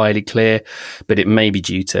entirely clear, but it may be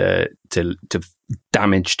due to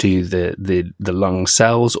damage to the lung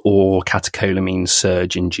cells or catecholamine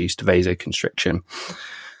surge-induced vasoconstriction.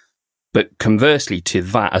 But conversely to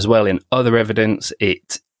that as well, in other evidence,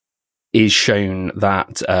 it is shown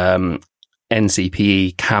that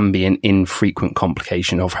NCPE can be an infrequent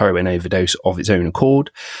complication of heroin overdose of its own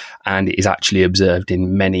accord, and it is actually observed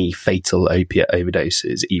in many fatal opiate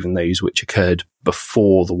overdoses, even those which occurred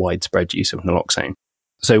before the widespread use of naloxone.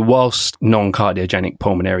 So whilst non-cardiogenic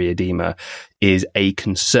pulmonary edema is a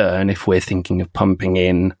concern if we're thinking of pumping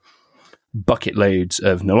in bucket loads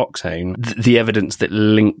of naloxone, the evidence that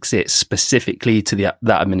links it specifically to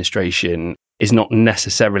that administration is not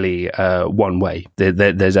necessarily one way.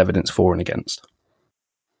 There's evidence for and against.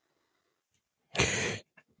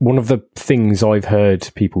 One of the things I've heard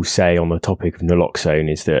people say on the topic of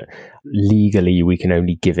naloxone is that legally we can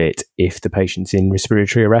only give it if the patient's in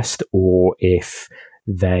respiratory arrest or if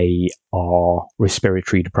they are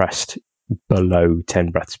respiratory depressed below 10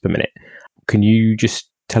 breaths per minute. Can you just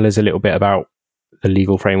tell us a little bit about the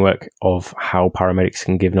legal framework of how paramedics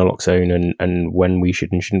can give naloxone and when we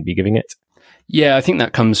should and shouldn't be giving it? Yeah, I think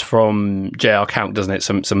that comes from JR Calc, doesn't it?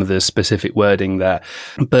 Some of the specific wording there.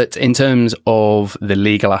 But in terms of the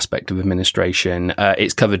legal aspect of administration,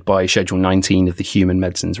 it's covered by Schedule 19 of the Human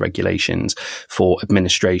Medicines Regulations for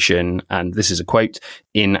administration, and this is a quote,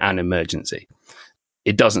 in an emergency.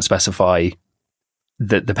 It doesn't specify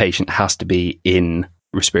that the patient has to be in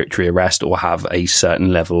respiratory arrest or have a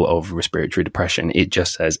certain level of respiratory depression. It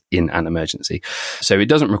just says in an emergency. So it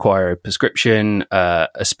doesn't require a prescription, a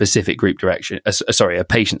specific group direction, a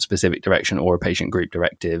patient specific direction or a patient group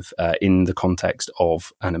directive in the context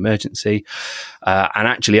of an emergency. And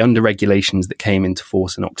actually under regulations that came into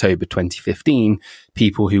force in October 2015,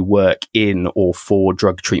 people who work in or for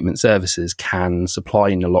drug treatment services can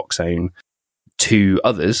supply naloxone to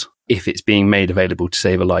others if it's being made available to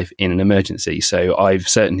save a life in an emergency. So I've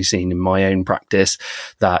certainly seen in my own practice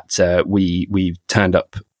that we've turned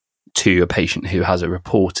up to a patient who has a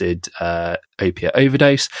reported opiate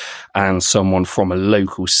overdose, and someone from a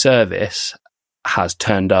local service has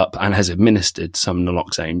turned up and has administered some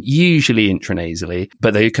naloxone, usually intranasally,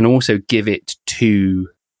 but they can also give it to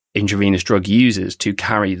intravenous drug users to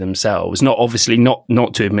carry themselves, not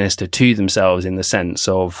to administer to themselves in the sense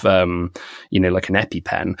of like an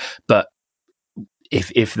EpiPen, but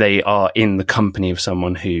if they are in the company of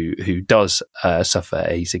someone who does suffer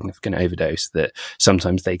a significant overdose, that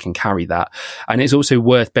sometimes they can carry that. And it's also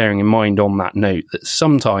worth bearing in mind on that note that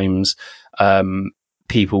sometimes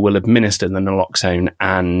people will administer the naloxone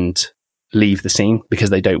and leave the scene because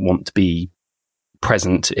they don't want to be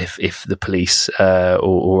present if the police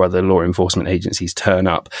or other law enforcement agencies turn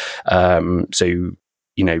up. So,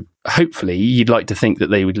 hopefully you'd like to think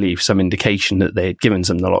that they would leave some indication that they had given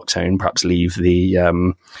some naloxone, perhaps leave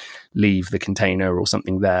the container or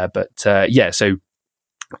something there. But so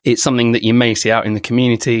It's something that you may see out in the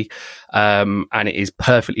community, and it is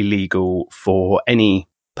perfectly legal for any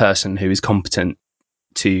person who is competent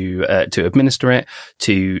to administer it,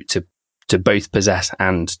 to both possess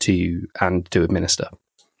and to administer.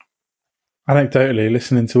 Anecdotally,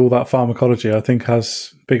 listening to all that pharmacology, I think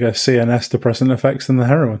has bigger CNS depressant effects than the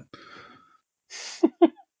heroin.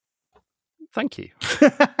 Thank you.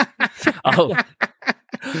 I'll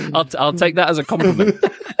take that as a compliment.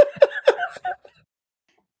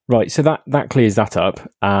 Right, so that clears that up.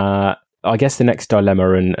 I guess the next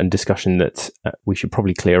dilemma and discussion that we should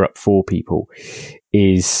probably clear up for people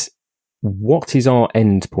is, what is our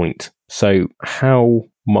end point? So how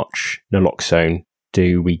much naloxone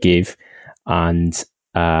do we give, and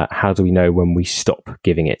how do we know when we stop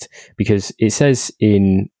giving it? Because it says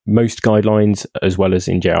in most guidelines, as well as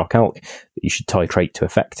in JR Calc, that you should titrate to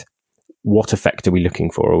effect. What effect are we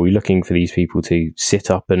looking for? Are we looking for these people to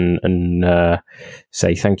sit up and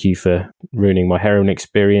say, thank you for ruining my heroin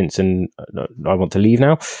experience and I want to leave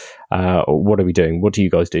now? Or what are we doing? What do you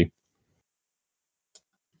guys do?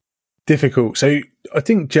 Difficult. So I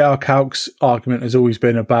think JR Calc's argument has always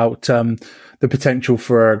been about the potential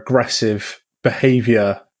for aggressive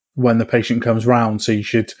behaviour when the patient comes round. So you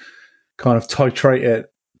should kind of titrate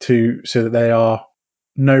it so that they are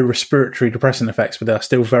no respiratory depressant effects, but they're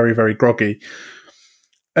still very, very groggy.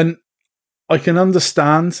 And I can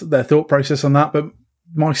understand their thought process on that, but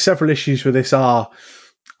my several issues with this are,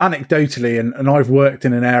 anecdotally, and I've worked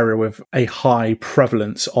in an area with a high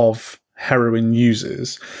prevalence of heroin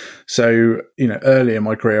users. So, early in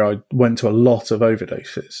my career, I went to a lot of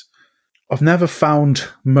overdoses. I've never found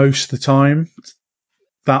most of the time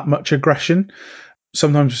that much aggression.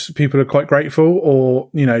 Sometimes people are quite grateful, or,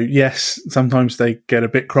 yes, sometimes they get a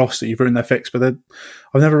bit cross that you've ruined their fix, but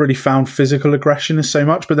I've never really found physical aggression as so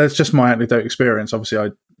much, but that's just my anecdote experience.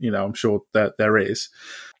 Obviously, I'm sure that there is.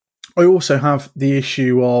 I also have the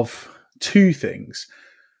issue of two things.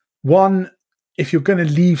 One, if you're going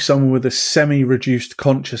to leave someone with a semi-reduced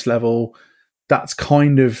conscious level, that's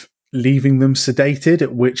kind of leaving them sedated,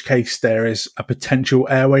 at which case there is a potential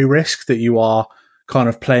airway risk that you are kind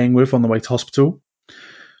of playing with on the way to hospital.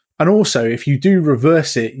 And also, if you do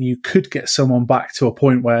reverse it, you could get someone back to a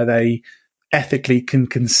point where they ethically can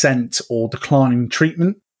consent or decline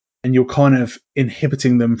treatment, and you're kind of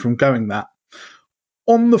inhibiting them from going that.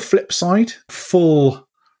 On the flip side, full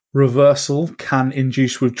reversal can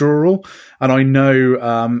induce withdrawal. And I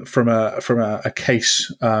know from a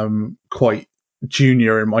case quite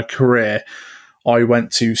junior in my career, I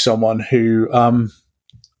went to someone who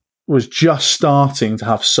was just starting to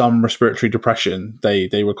have some respiratory depression.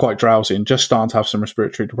 They were quite drowsy and just starting to have some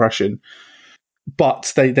respiratory depression,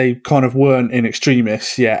 but they kind of weren't in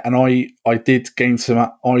extremis yet. And I did gain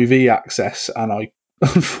some IV access, and I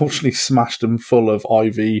unfortunately smashed them full of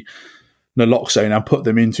IV naloxone and put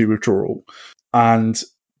them into withdrawal. And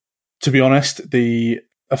to be honest, the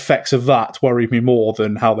effects of that worried me more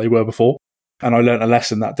than how they were before. And I learned a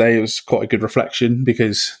lesson that day. It was quite a good reflection,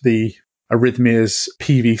 because the arrhythmias,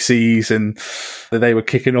 PVCs, and they were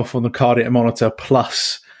kicking off on the cardiac monitor,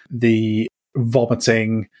 plus the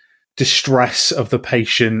vomiting, distress of the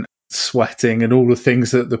patient, sweating, and all the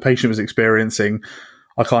things that the patient was experiencing.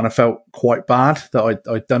 I kind of felt quite bad that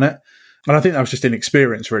I'd done it. And I think that was just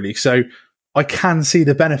inexperience, really. So I can see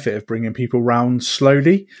the benefit of bringing people round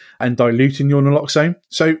slowly and diluting your naloxone.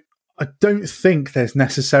 So I don't think there's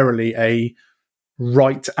necessarily a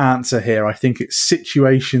right answer here. I think it's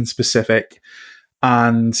situation specific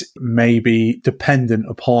and maybe dependent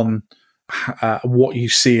upon what you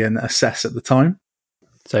see and assess at the time.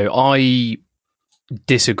 So I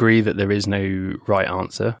disagree that there is no right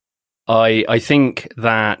answer. I think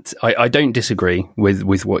that I don't disagree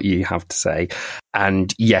with what you have to say.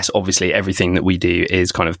 And yes, obviously everything that we do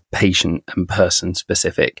is kind of patient and person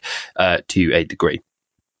specific to a degree.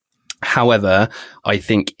 However, I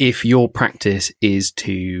think if your practice is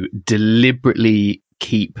to deliberately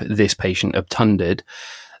keep this patient obtunded,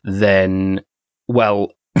 then,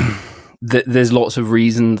 well, there's lots of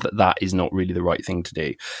reasons that is not really the right thing to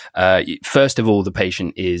do. First of all, the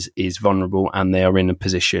patient is vulnerable, and they are in a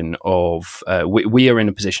position of we are in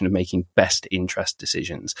a position of making best interest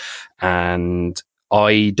decisions. And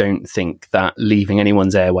I don't think that leaving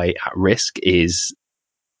anyone's airway at risk is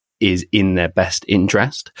in their best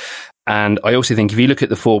interest. And I also think if you look at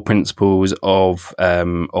the 4 principles of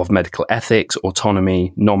medical ethics,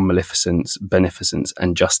 autonomy, non-maleficence, beneficence,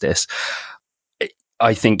 and justice,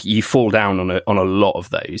 I think you fall down on a lot of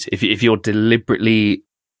those. If you're deliberately,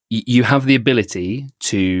 you have the ability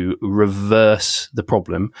to reverse the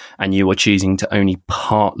problem, and you are choosing to only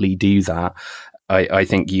partly do that, I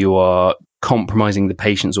think you are compromising the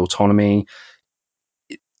patient's autonomy,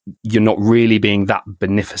 you're not really being that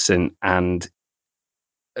beneficent and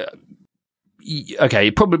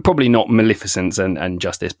okay, probably not maleficence and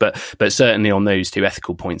justice, but certainly on those two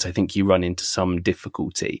ethical points, I think you run into some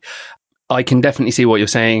difficulty. I can definitely see what you're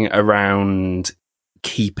saying around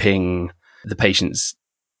keeping the patient's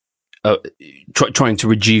trying to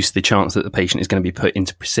reduce the chance that the patient is going to be put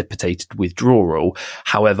into precipitated withdrawal.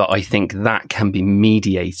 However, I think that can be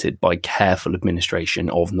mediated by careful administration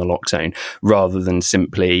of naloxone rather than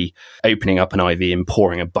simply opening up an IV and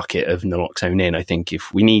pouring a bucket of naloxone in. I think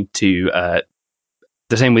if we need to,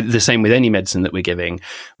 the same with any medicine that we're giving,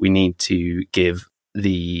 we need to give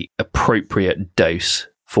the appropriate dose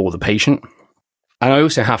for the patient. And I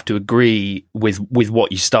also have to agree with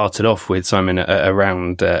what you started off with, Simon,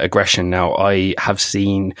 around aggression. Now, I have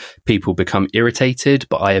seen people become irritated,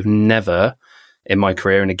 but I have never in my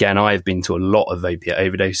career, and again, I have been to a lot of opiate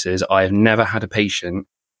overdoses, I have never had a patient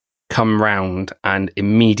come round and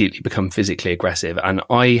immediately become physically aggressive. And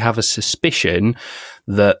I have a suspicion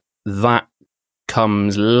that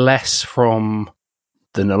comes less from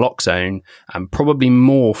the naloxone and probably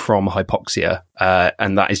more from hypoxia.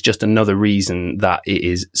 And that is just another reason that it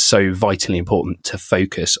is so vitally important to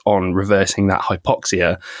focus on reversing that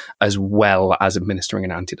hypoxia as well as administering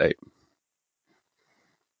an antidote.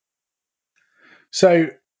 So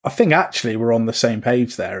I think actually we're on the same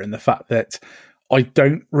page there in the fact that I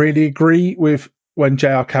don't really agree with when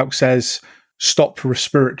J.R. Calc says stop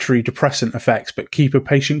respiratory depressant effects but keep a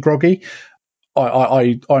patient groggy.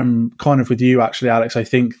 I'm kind of with you, actually, Alex. I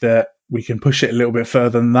think that we can push it a little bit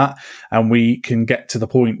further than that, and we can get to the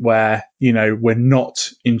point where, we're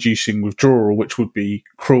not inducing withdrawal, which would be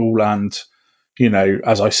cruel. And,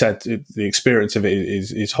 as I said, the experience of it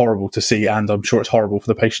is horrible to see, and I'm sure it's horrible for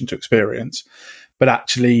the patient to experience. But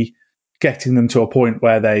actually getting them to a point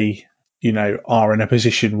where they, are in a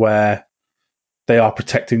position where they are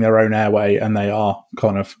protecting their own airway and they are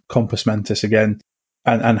kind of compos mentis again,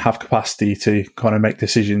 and have capacity to kind of make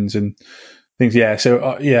decisions and things. Yeah. So,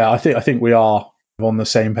 I think we are on the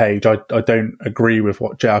same page. I don't agree with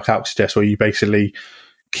what J.R. Calc suggests, where you basically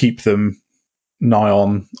keep them nigh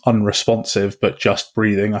on unresponsive, but just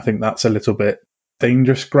breathing. I think that's a little bit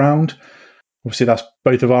dangerous ground. Obviously, that's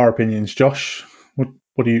both of our opinions. Josh,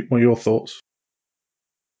 what are your thoughts?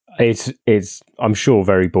 It's I'm sure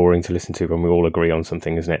very boring to listen to when we all agree on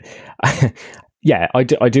something, isn't it? Yeah, I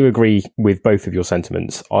do agree with both of your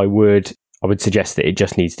sentiments. I would suggest that it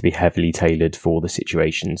just needs to be heavily tailored for the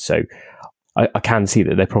situation. So I can see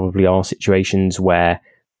that there probably are situations where,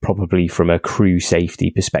 probably from a crew safety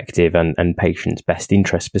perspective and patient's best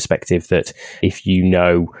interest perspective, that if you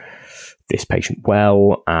know this patient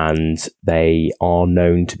well and they are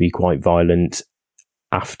known to be quite violent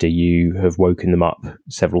after you have woken them up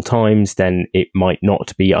several times, then it might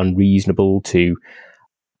not be unreasonable to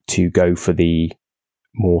go for the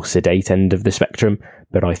more sedate end of the spectrum.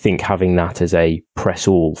 But I think having that as a press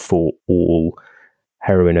all for all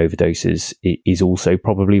heroin overdoses is also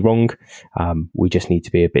probably wrong. We just need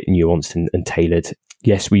to be a bit nuanced and tailored.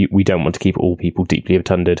 Yes, we don't want to keep all people deeply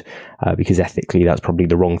obtunded because ethically that's probably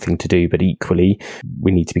the wrong thing to do. But equally,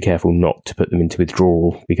 we need to be careful not to put them into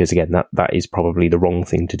withdrawal, because again, that is probably the wrong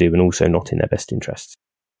thing to do and also not in their best interests.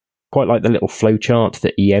 Quite like the little flowchart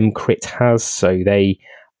that EM Crit has. So they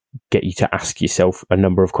get you to ask yourself a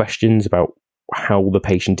number of questions about how the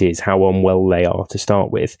patient is, how unwell they are to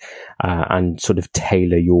start with, and sort of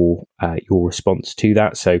tailor your response to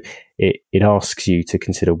that. So it asks you to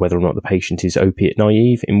consider whether or not the patient is opiate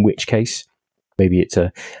naive, in which case maybe it's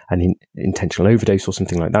an intentional overdose or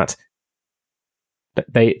something like that.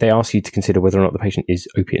 They ask you to consider whether or not the patient is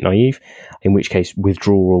opiate naive, in which case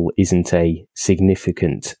withdrawal isn't a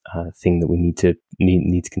significant thing that we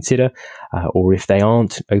need to consider. Or if they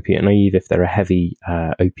aren't opiate naive, if they're a heavy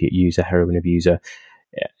opiate user, heroin abuser,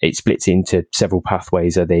 it splits into several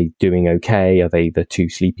pathways. Are they doing okay? Are they the too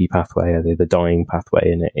sleepy pathway? Are they the dying pathway?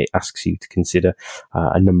 And it asks you to consider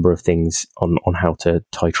a number of things on how to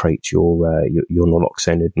titrate your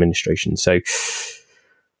naloxone administration. So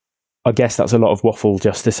I guess that's a lot of waffle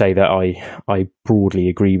just to say that I broadly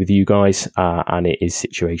agree with you guys, and it is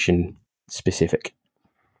situation specific.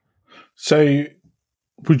 So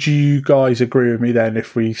would you guys agree with me then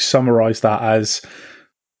if we summarise that as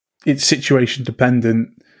it's situation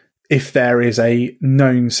dependent? If there is a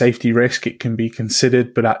known safety risk, it can be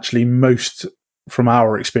considered, but actually most, from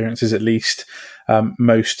our experiences at least,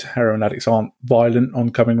 most heroin addicts aren't violent on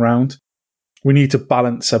coming round. We need to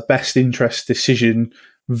balance a best interest decision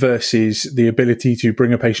versus the ability to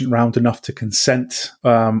bring a patient round enough to consent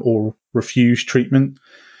or refuse treatment.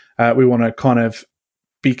 We want to kind of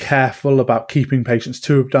be careful about keeping patients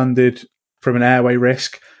tube-abdunded from an airway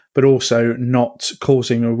risk, but also not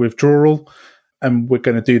causing a withdrawal. And we're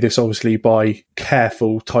going to do this obviously by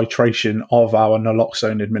careful titration of our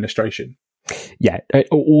naloxone administration. Yeah,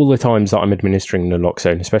 all the times that I'm administering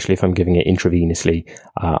naloxone, especially if I'm giving it intravenously,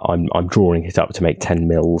 I'm drawing it up to make 10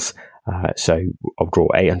 mils. So I'll draw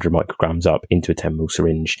 800 micrograms up into a 10 mil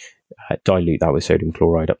syringe, dilute that with sodium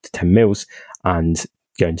chloride up to 10 mils, and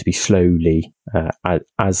going to be slowly,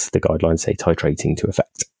 as the guidelines say, titrating to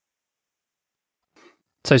effect.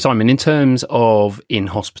 So Simon, in terms of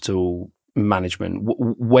in-hospital management,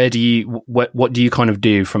 what do you kind of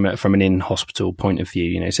do from an in-hospital point of view?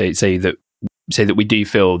 You know, say that we do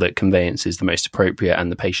feel that conveyance is the most appropriate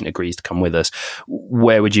and the patient agrees to come with us.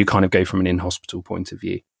 Where would you kind of go from an in-hospital point of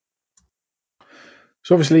view?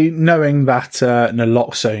 So obviously knowing that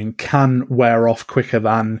naloxone can wear off quicker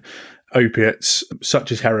than opiates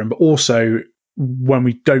such as heroin, but also when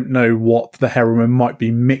we don't know what the heroin might be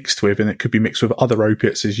mixed with, and it could be mixed with other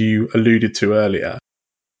opiates, as you alluded to earlier,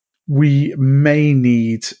 we may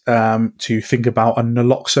need to think about a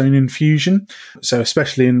naloxone infusion. So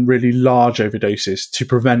especially in really large overdoses to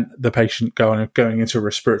prevent the patient going into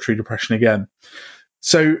respiratory depression again.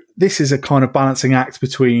 So this is a kind of balancing act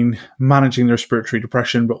between managing the respiratory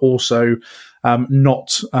depression, but also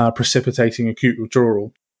not precipitating acute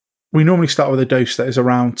withdrawal. We normally start with a dose that is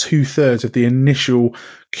around 2/3 of the initial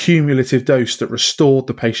cumulative dose that restored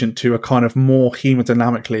the patient to a kind of more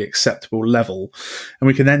hemodynamically acceptable level. And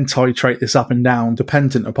we can then titrate this up and down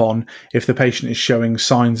dependent upon if the patient is showing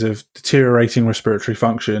signs of deteriorating respiratory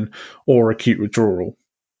function or acute withdrawal.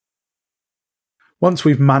 Once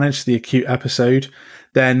we've managed the acute episode,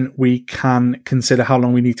 then we can consider how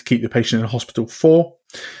long we need to keep the patient in hospital for.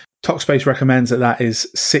 Talkspace recommends that is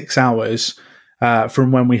 6 hours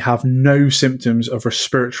from when we have no symptoms of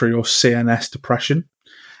respiratory or CNS depression,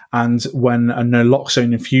 and when a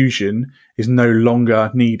naloxone infusion is no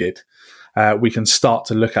longer needed. We can start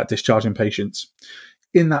to look at discharging patients.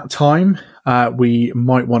 In that time, we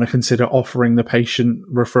might want to consider offering the patient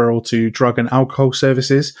referral to drug and alcohol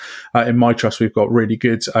services. In my trust, we've got really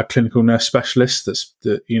good clinical nurse specialists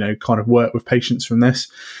that kind of work with patients from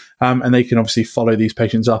this, and they can obviously follow these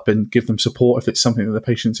patients up and give them support if it's something that the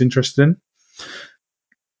patient's interested in.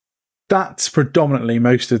 That's predominantly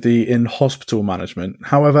most of the in-hospital management.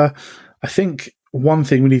 However, I think one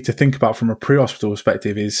thing we need to think about from a pre-hospital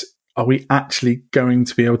perspective is, are we actually going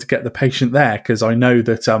to be able to get the patient there? Because I know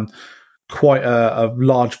that quite a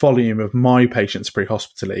large volume of my patients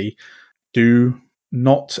pre-hospitally do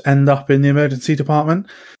not end up in the emergency department.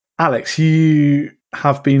 Alex, you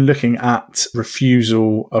have been looking at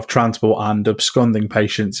refusal of transport and absconding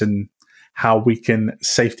patients and how we can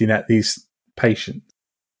safety net these patients.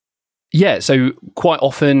 Yeah, so quite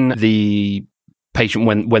often the patient,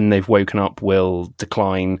 when they've woken up, will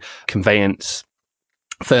decline conveyance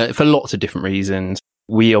for lots of different reasons.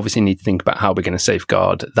 We obviously need to think about how we're going to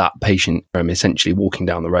safeguard that patient from essentially walking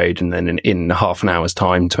down the road and then in half an hour's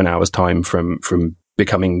time to an hour's time from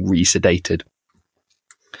becoming resedated.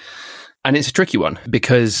 And it's a tricky one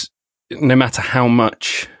because no matter how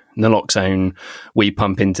much naloxone we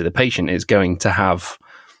pump into the patient, it's going to have,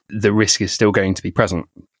 the risk is still going to be present.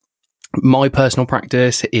 My personal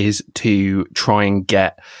practice is to try and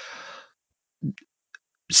get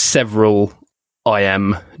several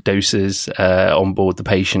IM doses on board the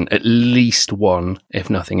patient, at least one, if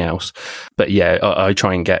nothing else. But yeah, I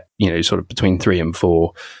try and get, sort of between 3 and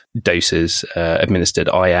 4 doses administered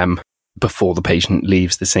IM before the patient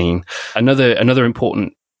leaves the scene. Another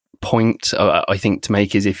important point I think to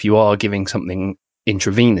make is, if you are giving something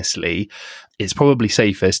intravenously, it's probably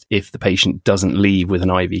safest if the patient doesn't leave with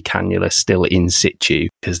an IV cannula still in situ,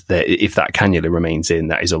 because if that cannula remains in,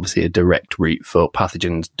 that is obviously a direct route for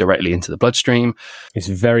pathogens directly into the bloodstream. It's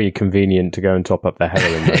very convenient to go and top up their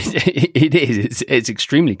heroin. It is. It's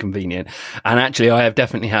extremely convenient. And actually, I have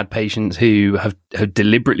definitely had patients who have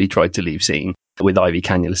deliberately tried to leave scene with IV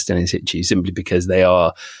cannula still in situ, simply because they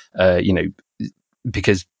are,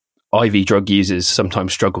 because IV drug users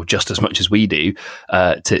sometimes struggle just as much as we do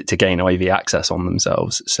to gain IV access on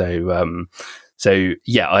themselves. So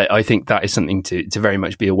yeah, I think that is something to very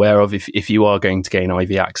much be aware of. If you are going to gain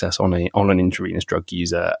IV access on an intravenous drug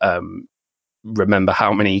user, remember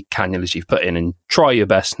how many cannulas you've put in and try your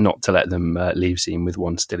best not to let them leave scene with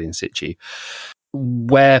one still in situ.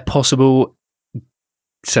 Where possible,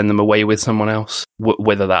 send them away with someone else,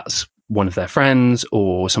 whether that's one of their friends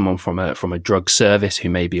or someone from a drug service who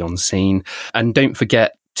may be on scene. And don't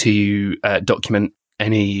forget to document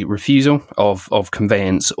any refusal of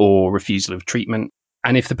conveyance or refusal of treatment.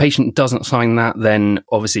 And if the patient doesn't sign that, then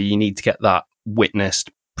obviously you need to get that witnessed,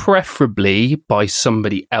 preferably by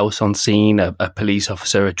somebody else on scene, a police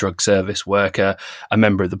officer, a drug service worker, a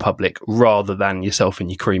member of the public, rather than yourself and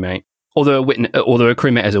your crewmate. Although a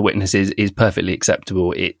crewmate as a witness is perfectly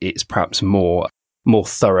acceptable, it's perhaps more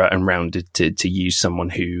thorough and rounded to use someone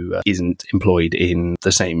who isn't employed in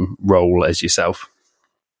the same role as yourself.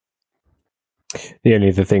 The only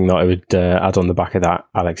other thing that I would add on the back of that,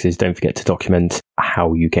 Alex, is don't forget to document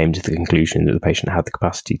how you came to the conclusion that the patient had the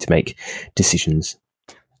capacity to make decisions.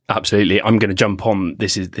 Absolutely. I'm going to jump on.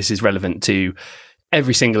 This is relevant to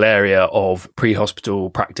every single area of pre-hospital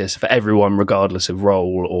practice for everyone, regardless of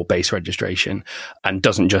role or base registration, and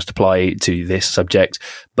doesn't just apply to this subject,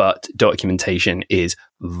 but documentation is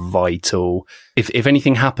vital. If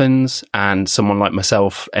anything happens and someone like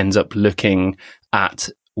myself ends up looking at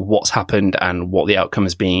what's happened and what the outcome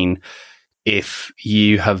has been, if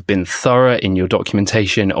you have been thorough in your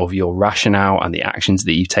documentation of your rationale and the actions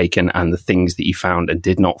that you've taken and the things that you found and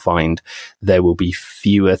did not find, there will be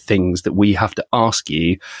fewer things that we have to ask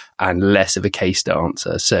you and less of a case to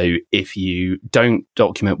answer. So if you don't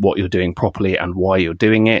document what you're doing properly and why you're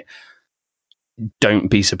doing it, don't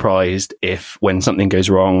be surprised if when something goes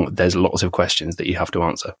wrong, there's lots of questions that you have to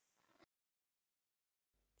answer.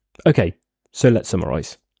 Okay, so let's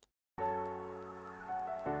summarise.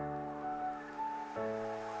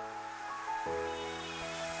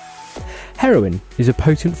 Heroin is a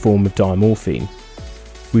potent form of diamorphine.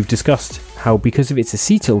 We've discussed how, because of its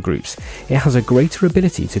acetyl groups, it has a greater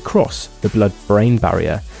ability to cross the blood-brain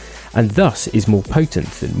barrier and thus is more potent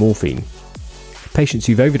than morphine. Patients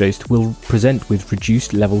who've overdosed will present with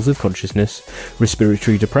reduced levels of consciousness,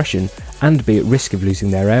 respiratory depression, and be at risk of losing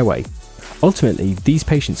their airway. Ultimately, these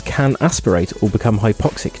patients can aspirate or become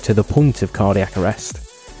hypoxic to the point of cardiac arrest.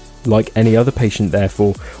 Like any other patient,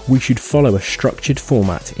 therefore, we should follow a structured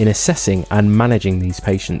format in assessing and managing these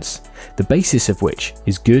patients, the basis of which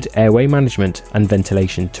is good airway management and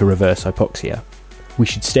ventilation to reverse hypoxia. We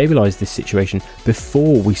should stabilise this situation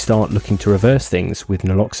before we start looking to reverse things with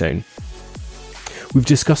naloxone. We've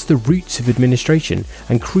discussed the routes of administration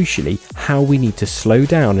and, crucially, how we need to slow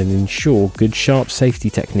down and ensure good sharp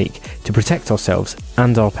safety technique to protect ourselves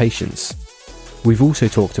and our patients. We've also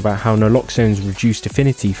talked about how naloxone's reduced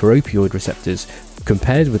affinity for opioid receptors,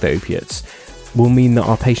 compared with opiates, will mean that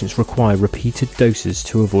our patients require repeated doses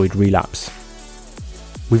to avoid relapse.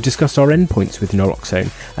 We've discussed our endpoints with naloxone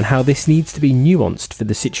and how this needs to be nuanced for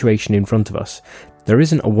the situation in front of us. There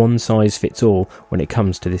isn't a one-size-fits-all when it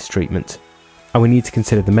comes to this treatment, and we need to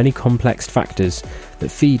consider the many complex factors that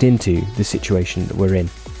feed into the situation that we're in.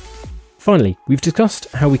 Finally, we've discussed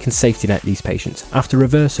how we can safety net these patients after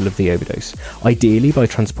reversal of the overdose, ideally by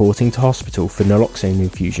transporting to hospital for naloxone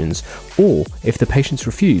infusions, or, if the patient's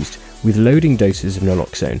refused, with loading doses of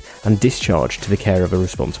naloxone and discharge to the care of a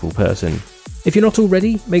responsible person. If you're not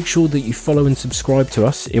already, make sure that you follow and subscribe to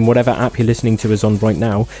us in whatever app you're listening to us on right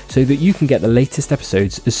now so that you can get the latest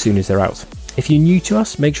episodes as soon as they're out. If you're new to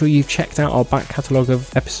us, make sure you've checked out our back catalogue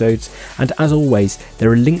of episodes, and as always,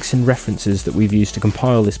 there are links and references that we've used to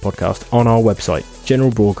compile this podcast on our website,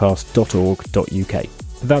 generalbroadcast.org.uk.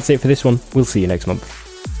 That's it for this one. We'll see you next month.